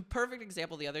 perfect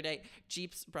example the other day,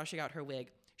 Jeep's brushing out her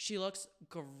wig. She looks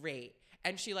great.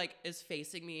 And she like is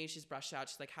facing me. She's brushed out.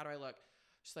 She's like, how do I look?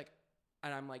 She's like,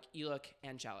 and I'm like, you look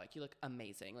angelic. You look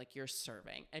amazing. Like you're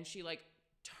serving. And she like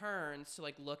turns to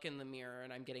like look in the mirror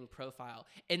and I'm getting profile.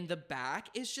 And the back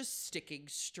is just sticking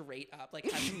straight up.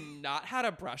 Like I've not had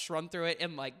a brush run through it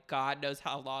in like God knows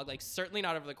how long. Like certainly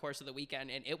not over the course of the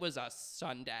weekend. And it was a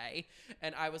Sunday.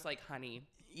 And I was like, honey,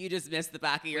 you just missed the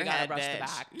back of your we gotta head, brush bitch. the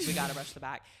back. We gotta brush the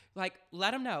back. Like let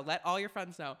them know. Let all your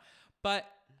friends know. But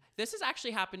this has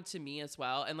actually happened to me as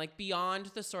well. And like beyond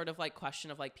the sort of like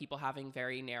question of like people having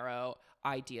very narrow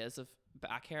ideas of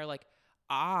back hair, like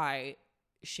I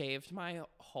shaved my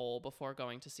whole before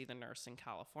going to see the nurse in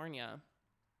California.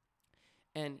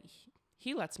 And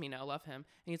he lets me know, love him. And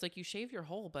he's like, you shave your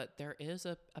whole, but there is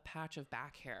a patch of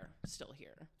back hair still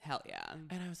here. Hell yeah.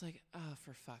 And I was like, oh,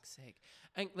 for fuck's sake.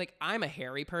 And like, I'm a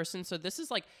hairy person. So this is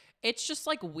like, it's just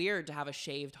like weird to have a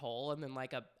shaved hole and then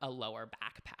like a lower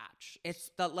back patch.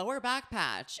 It's the lower back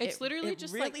patch. It's literally it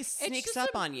just really like, sneaks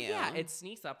up on you. Yeah, it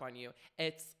sneaks up on you.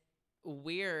 It's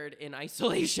weird in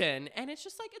isolation. And it's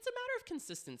just like, it's a matter of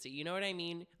consistency. You know what I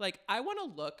mean? Like, I want to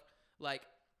look like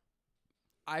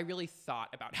I really thought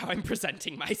about how I'm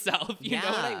presenting myself. You know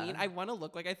what I mean? I want to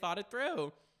look like I thought it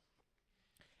through.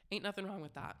 Ain't nothing wrong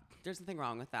with that. There's nothing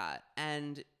wrong with that.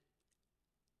 And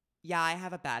yeah, I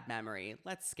have a bad memory.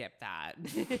 Let's skip that.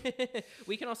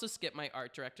 We can also skip my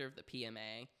art director of the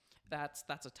PMA. That's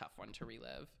a tough one to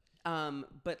relive.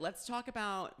 But let's talk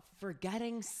about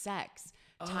forgetting sex.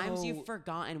 Times you've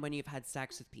forgotten when you've had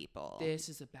sex with people. This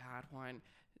is a bad one.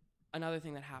 Another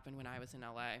thing that happened when I was in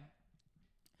LA.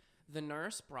 The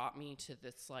nurse brought me to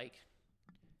this, like,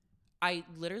 I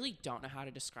literally don't know how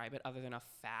to describe it other than a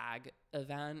fag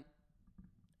event.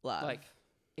 Love. Like,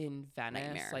 in Venice,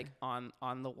 Nightmare. like, on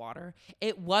the water.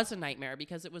 It was a nightmare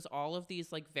because it was all of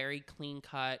these, like, very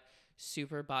clean-cut,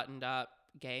 super buttoned-up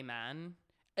gay men.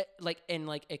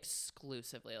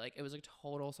 Exclusively. Like, it was a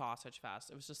total sausage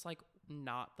fest. It was just, like,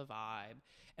 not the vibe.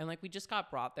 And, like, we just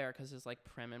got brought there because his, like,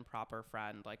 prim and proper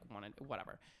friend, like, wanted,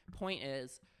 whatever. Point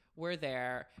is, we're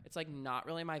there. It's like not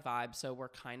really my vibe. So we're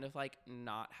kind of like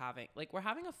not having, like, we're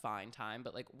having a fine time,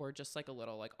 but like we're just like a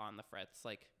little like on the fritz.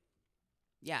 Like,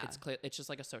 yeah, it's clear. It's just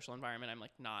like a social environment I'm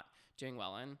like not doing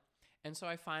well in. And so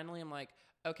I finally am like,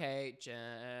 okay,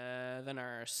 the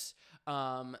nurse.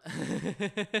 That's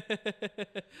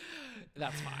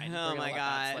fine. Oh my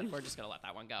God. We're just gonna let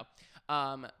that one go.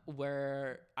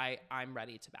 Where I'm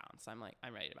ready to bounce. I'm like,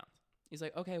 I'm ready to bounce. He's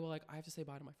like, okay, well, like I have to say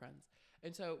bye to my friends.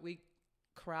 And so we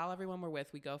corral everyone we're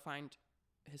with. We go find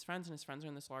his friends, and his friends are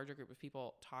in this larger group of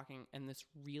people talking, and this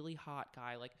really hot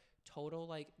guy, like total,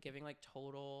 like giving like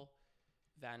total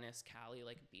Venice, Cali,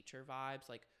 like beacher vibes,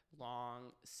 like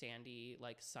long, sandy,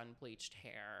 like sun bleached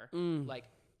hair, like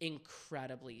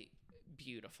incredibly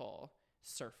beautiful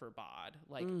surfer bod,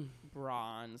 like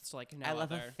bronzed, like no I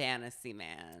love other. a fantasy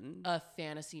man. A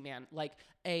fantasy man, like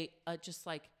a just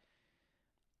like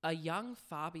a young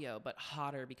Fabio, but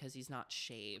hotter because he's not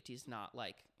shaved. He's not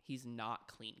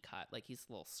clean cut. Like he's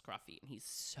a little scruffy, and he's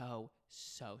so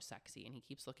sexy. And he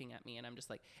keeps looking at me, and I'm just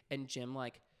like, and Jim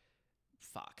like,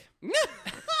 fuck. God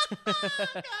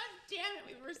damn it,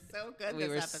 we were so good. We this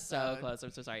were episode. so close.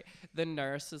 I'm so sorry. The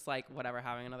nurse is like, whatever,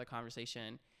 having another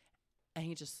conversation. And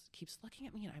he just keeps looking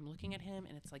at me, and I'm looking at him,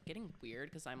 and it's like getting weird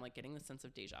because I'm like getting the sense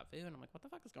of deja vu, and I'm like, what the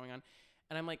fuck is going on?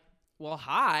 And I'm like, well,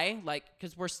 hi, like,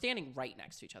 because we're standing right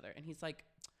next to each other. And he's like,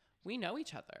 we know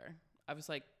each other. I was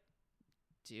like,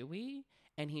 do we?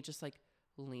 And he just like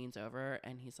leans over,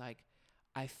 and he's like,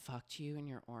 I fucked you in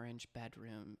your orange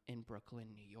bedroom in Brooklyn,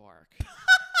 New York.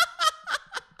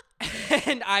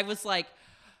 And I was like,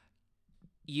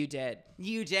 you did.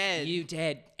 You did. You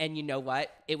did. And you know what?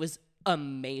 It was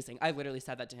amazing. I literally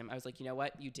said that to him. I was like, you know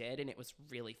what? You did. And it was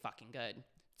really fucking good.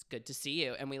 It's good to see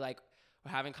you. And we like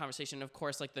were having a conversation. Of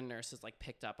course, like the nurses like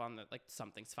picked up on the like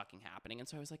something's fucking happening. And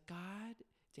so I was like, God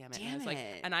damn it. And I was like,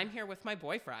 and I'm here with my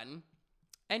boyfriend.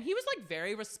 And he was like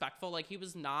very respectful. Like he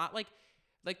was not like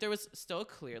there was still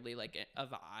clearly like a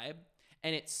vibe.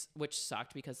 And which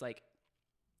sucked because like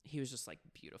he was just like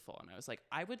beautiful. And I was like,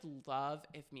 I would love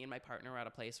if me and my partner were at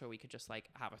a place where we could just like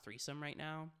have a threesome right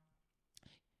now.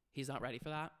 He's not ready for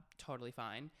that. Totally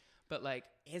fine. But like,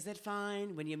 is it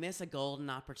fine when you miss a golden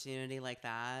opportunity like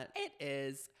that? it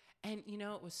is. And you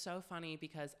know, it was so funny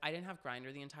because I didn't have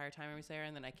Grindr the entire time I was there.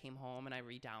 And then I came home and I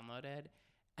re-downloaded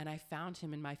and I found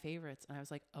him in my favorites. And I was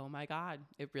like, oh my God,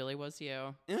 it really was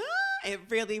you. It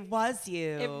really was you.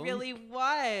 It really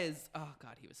was. Oh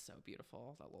God, he was so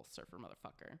beautiful. That little surfer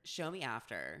motherfucker. Show me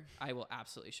after. I will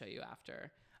absolutely show you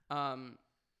after.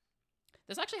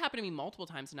 This actually happened to me multiple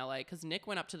times in LA because Nick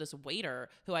went up to this waiter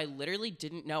who I literally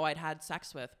didn't know I'd had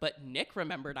sex with, but Nick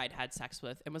remembered I'd had sex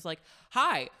with and was like,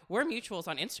 hi, we're mutuals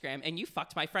on Instagram and you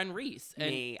fucked my friend Reese. And,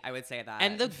 Me, I would say that.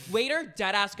 and the waiter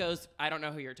deadass goes, I don't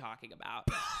know who you're talking about.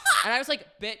 And I was like,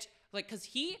 bitch, like, because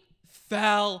he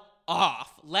fell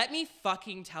off. Let me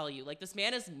fucking tell you, like, this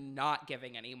man is not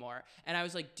giving anymore. And I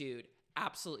was like, dude,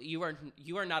 absolutely, you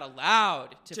are not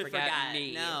allowed to forget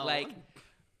me. No. Like,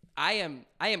 I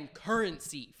am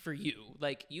currency for you.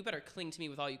 Like, you better cling to me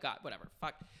with all you got. Whatever.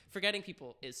 Fuck. Forgetting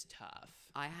people is tough.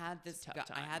 I had this tough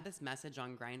I time. had this message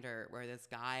on Grindr where this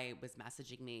guy was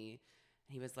messaging me.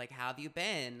 He was like, how have you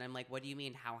been? And I'm like, what do you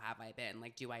mean, how have I been?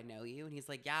 Like, do I know you? And he's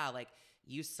like, yeah, like,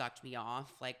 you sucked me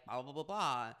off, like, blah, blah, blah,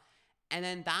 blah. And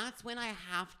then that's when I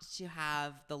have to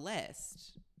have the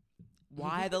list.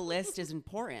 Why the list is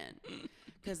important.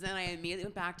 Because then I immediately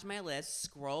went back to my list,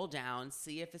 scroll down,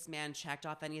 see if this man checked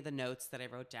off any of the notes that I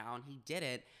wrote down. He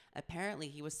didn't. Apparently,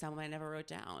 he was someone I never wrote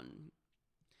down.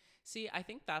 See, I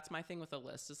think that's my thing with a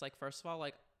list is like, first of all,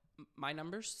 like my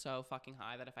number's so fucking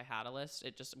high that if I had a list,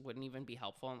 it just wouldn't even be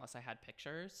helpful unless I had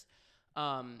pictures.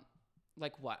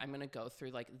 Like what? I'm going to go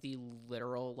through like the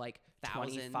literal like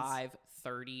Thousands. 25,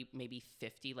 30, maybe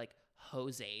 50 like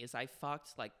Jose's I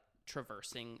fucked like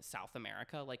traversing South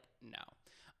America. Like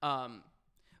no.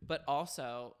 But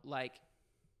also like,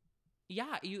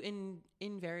 yeah, you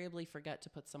invariably forget to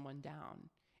put someone down.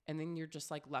 And then you're just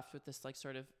like left with this like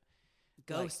sort of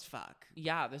Ghost fuck.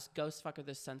 yeah, this ghost fuck or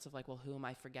this sense of like, well, who am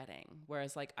I forgetting?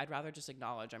 Whereas like, I'd rather just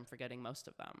acknowledge I'm forgetting most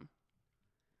of them.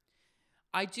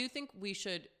 I do think we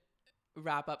should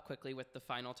wrap up quickly with the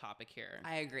final topic here.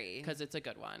 I agree. Because it's a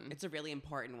good one. It's a really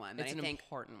important one that It's I an think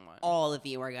important one. all of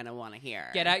you are going to want to hear.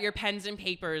 Get out your pens and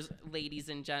papers, ladies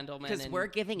and gentlemen. 'Cause and we're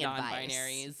giving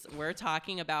non-binaries. We're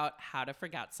talking about how to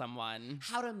forget someone,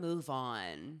 How to move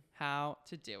on. how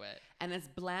to do it. And as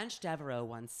Blanche Devereaux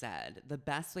once said, the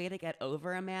best way to get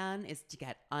over a man is to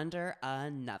get under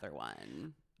another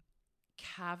one.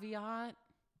 Caveat,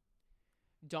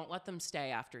 don't let them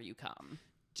stay after you come.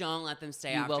 Don't let them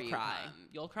stay You after will you cry. come.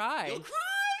 You'll cry. You'll cry.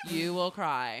 You will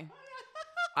cry.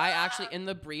 I actually, in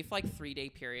the brief like 3-day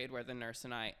period where the nurse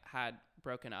and I had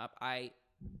broken up, I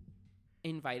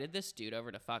invited this dude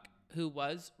over to fuck who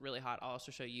was really hot. I'll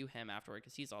also show you him afterward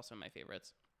because he's also in my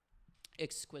favorites.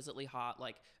 Exquisitely hot,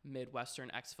 like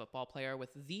Midwestern ex-football player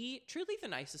with truly the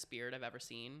nicest beard I've ever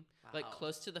seen. Like Wow.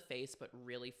 close to the face, but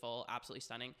really full, absolutely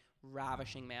stunning,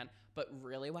 ravishing man. But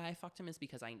really why I fucked him is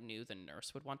because I knew the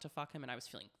nurse would want to fuck him and I was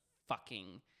feeling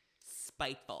fucking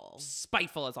Spiteful.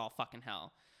 spiteful as all fucking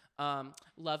hell.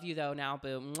 Love you though now,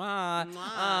 boo. Mwah.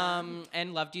 Mwah.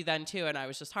 And loved you then too. And I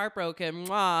was just heartbroken.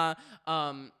 Mwah.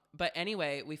 But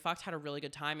anyway, we had a really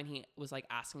good time, and he was like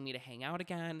asking me to hang out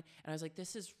again. And I was like,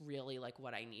 this is really like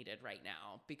what I needed right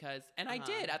now, because, and I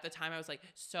did at the time. I was like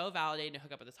so validated to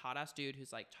hook up with this hot ass dude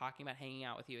who's like talking about hanging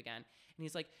out with you again. And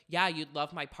he's like, yeah, you'd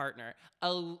love my partner.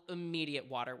 Immediate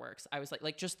waterworks. I was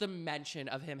like just the mention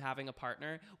of him having a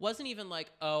partner wasn't even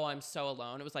like, oh, I'm so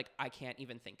alone. It was like, I can't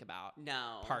even think about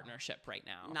partnership right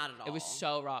now. Not at all. It was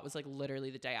so raw. It was like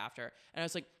literally the day after. And I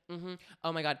was like,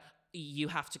 oh my God, you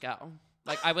have to go.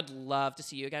 Like, I would love to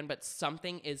see you again, but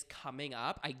something is coming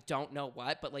up. I don't know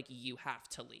what, but like, you have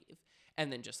to leave.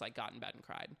 And then just like got in bed and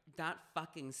cried. That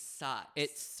fucking sucks.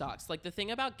 It sucks. Like, the thing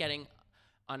about getting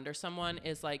under someone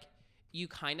is like, you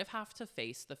kind of have to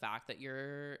face the fact that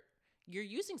you're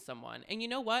using someone. And you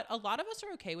know what? A lot of us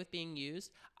are okay with being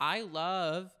used. I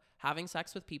love having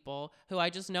sex with people who I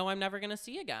just know I'm never going to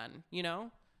see again. You know,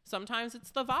 sometimes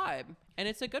it's the vibe, and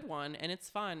it's a good one, and it's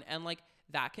fun. And like,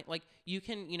 that can, like, you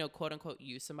can, you know, quote unquote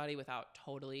use somebody without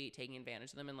totally taking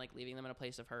advantage of them and like leaving them in a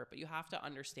place of hurt. But you have to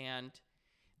understand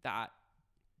that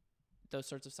those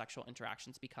sorts of sexual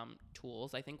interactions become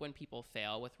tools. I think when people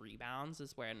fail with rebounds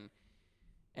is when,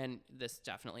 and this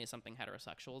definitely is something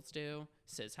heterosexuals do,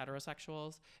 cis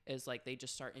heterosexuals, is like they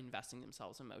just start investing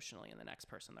themselves emotionally in the next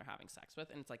person they're having sex with.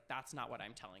 And it's like, that's not what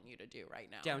I'm telling you to do right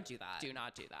now. Don't do that. Do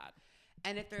not do that.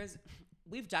 And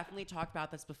we've definitely talked about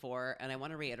this before, and I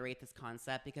want to reiterate this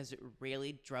concept because it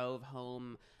really drove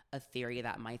home a theory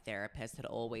that my therapist had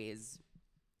always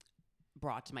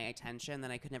brought to my attention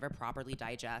that I could never properly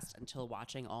digest until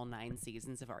watching all 9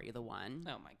 seasons of Are You the One?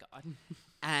 Oh my God.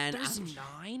 And There's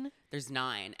 9? There's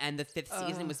 9. And the 5th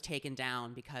season was taken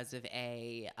down because of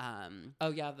oh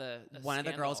yeah, the one of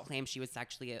the girls scandal. claimed she was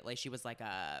sexually, like, she was like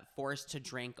forced to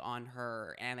drink on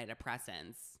her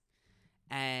antidepressants.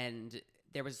 And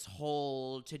there was this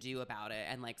whole to-do about it.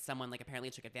 And like someone like apparently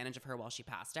took advantage of her while she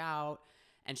passed out.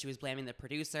 And she was blaming the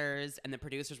producers. And the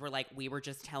producers were like, we were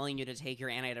just telling you to take your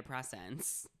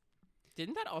antidepressants.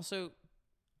 Didn't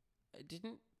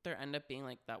there end up being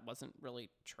like that wasn't really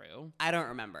true? I don't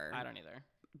remember. I don't either.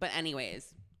 But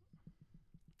anyways,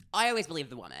 I always believe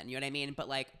the woman. You know what I mean? But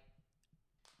like,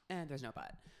 there's no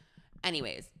but.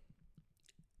 Anyways,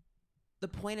 the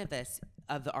point of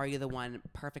the Are You the One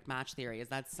perfect match theory is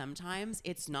that sometimes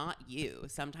it's not you.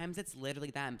 Sometimes it's literally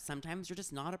them. Sometimes you're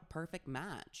just not a perfect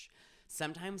match.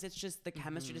 Sometimes it's just the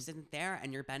chemistry just isn't there,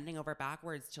 and you're bending over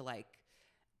backwards to like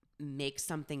make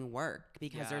something work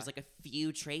because there's like a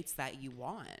few traits that you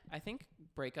want. I think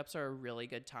breakups are a really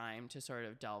good time to sort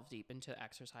of delve deep into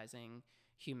exercising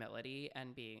humility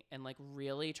and like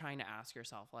really trying to ask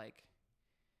yourself like,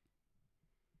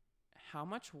 how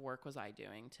much work was I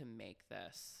doing to make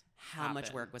this How happen?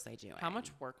 much work was I doing? How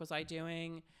much work was I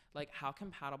doing? Like, how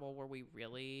compatible were we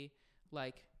really?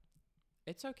 Like,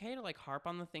 it's okay to like harp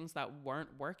on the things that weren't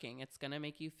working. It's going to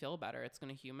make you feel better. It's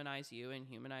going to humanize you and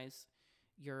humanize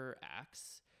your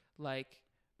ex. Like,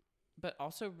 but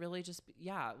also really just,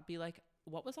 be like,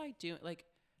 what was I doing? Like,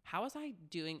 how was I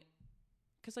doing?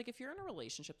 Because like, if you're in a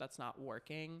relationship that's not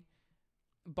working,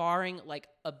 barring like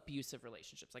abusive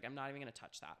relationships, like I'm not even going to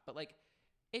touch that, but like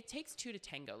it takes 2 to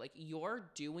tango. Like,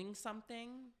 you're doing something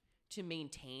to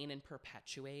maintain and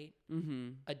perpetuate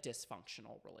a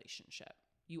dysfunctional relationship.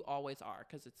 You always are,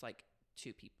 because it's like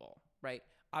 2 people, right?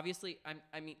 Obviously,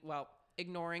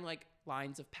 ignoring like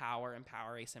lines of power and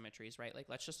power asymmetries, right? Like,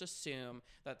 let's just assume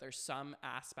that there's some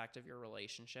aspect of your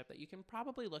relationship that you can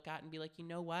probably look at and be like, you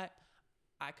know what?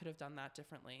 I could have done that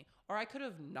differently, or I could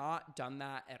have not done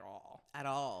that at all. At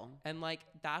all. And like,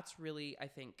 that's really, I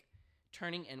think,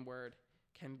 turning inward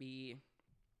can be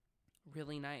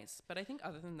really nice. But I think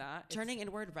other than that, Turning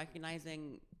inward,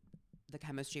 recognizing the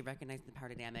chemistry, recognizing the power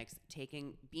dynamics,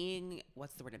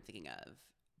 what's the word I'm thinking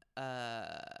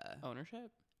of?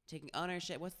 Ownership. Taking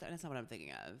ownership. That's not what I'm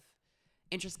thinking of.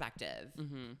 Introspective.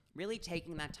 Really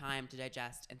taking that time to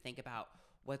digest and think about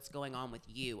what's going on with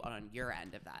you on your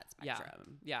end of that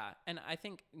spectrum. Yeah. And I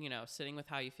think, sitting with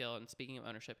how you feel and speaking of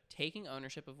ownership, taking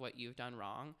ownership of what you've done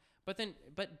wrong, but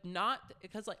not,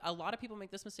 because like a lot of people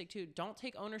make this mistake too. Don't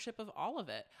take ownership of all of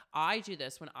it. I do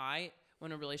this when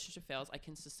a relationship fails, I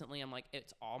consistently am like,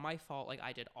 it's all my fault. Like,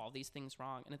 I did all these things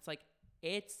wrong. And it's like,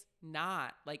 it's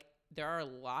not. Like, there are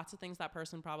lots of things that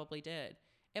person probably did.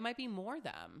 It might be more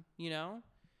them,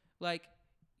 Like,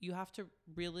 you have to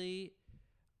really,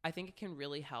 I think it can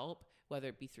really help, whether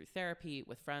it be through therapy,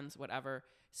 with friends, whatever,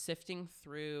 sifting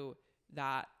through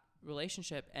that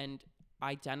relationship and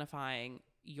identifying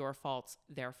your faults,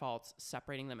 their faults,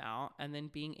 separating them out, and then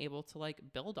being able to like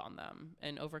build on them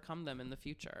and overcome them in the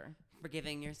future.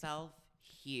 Forgiving yourself,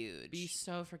 Huge. Be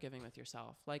so forgiving with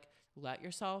yourself. Like, let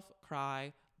yourself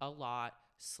cry a lot,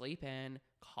 sleep in,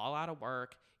 call out of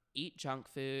work, eat junk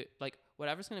food, like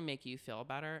whatever's going to make you feel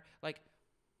better. Like,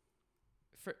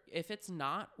 if it's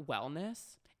not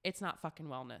wellness, it's not fucking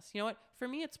wellness. You know what? For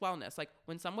me, it's wellness. Like,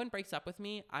 when someone breaks up with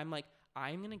me, I'm like,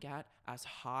 I'm going to get as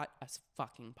hot as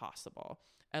fucking possible.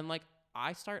 And like,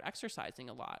 I start exercising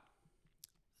a lot.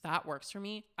 That works for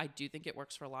me. I do think it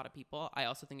works for a lot of people. I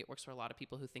also think it works for a lot of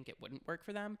people who think it wouldn't work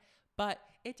for them, but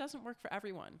it doesn't work for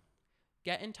everyone.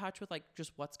 Get in touch with like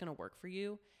just what's going to work for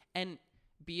you and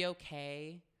be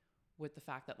okay with the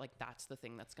fact that like that's the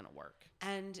thing that's going to work.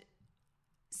 And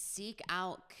seek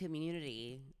out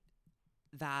community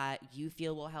that you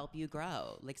feel will help you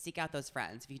grow. Like, seek out those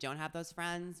friends. If you don't have those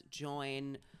friends,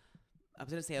 join, I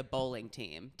was going to say a bowling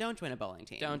team. Don't join a bowling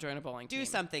team. Don't join a bowling team. Do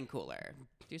something cooler.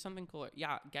 Do something cooler.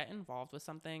 Yeah, get involved with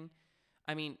something.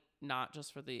 I mean, not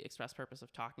just for the express purpose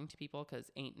of talking to people,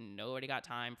 because ain't nobody got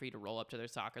time for you to roll up to their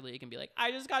soccer league and be like,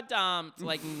 I just got dumped.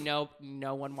 Like, no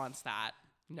one wants that.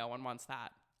 No one wants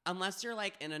that. Unless you're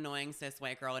like an annoying cis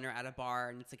white girl and you're at a bar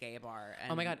and it's a gay bar.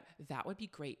 And oh my God, that would be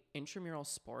great. Intramural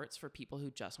sports for people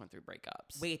who just went through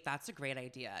breakups. Wait, that's a great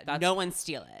idea. That's- no one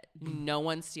steal it. No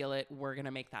one steal it. We're going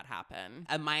to make that happen.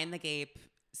 A Mind the Gape,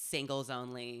 singles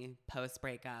only, post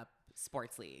breakup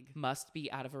sports league. Must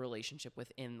be out of a relationship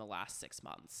within the last 6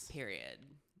 months. Period.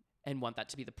 And want that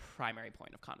to be the primary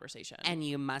point of conversation. And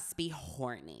you must be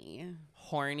horny.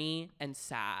 Horny and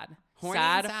sad. Horny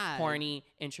and sad. Horny,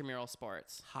 intramural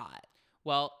sports. Hot.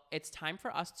 Well, it's time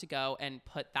for us to go and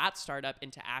put that startup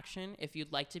into action. If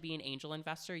you'd like to be an angel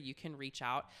investor, you can reach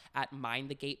out at Mind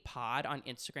the Gate Pod on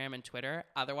Instagram and Twitter.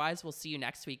 Otherwise, we'll see you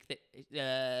next week.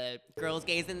 Girls,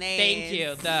 gays, and they. Thank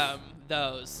you.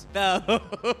 Those.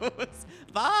 Those.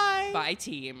 Bye. Bye,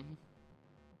 team.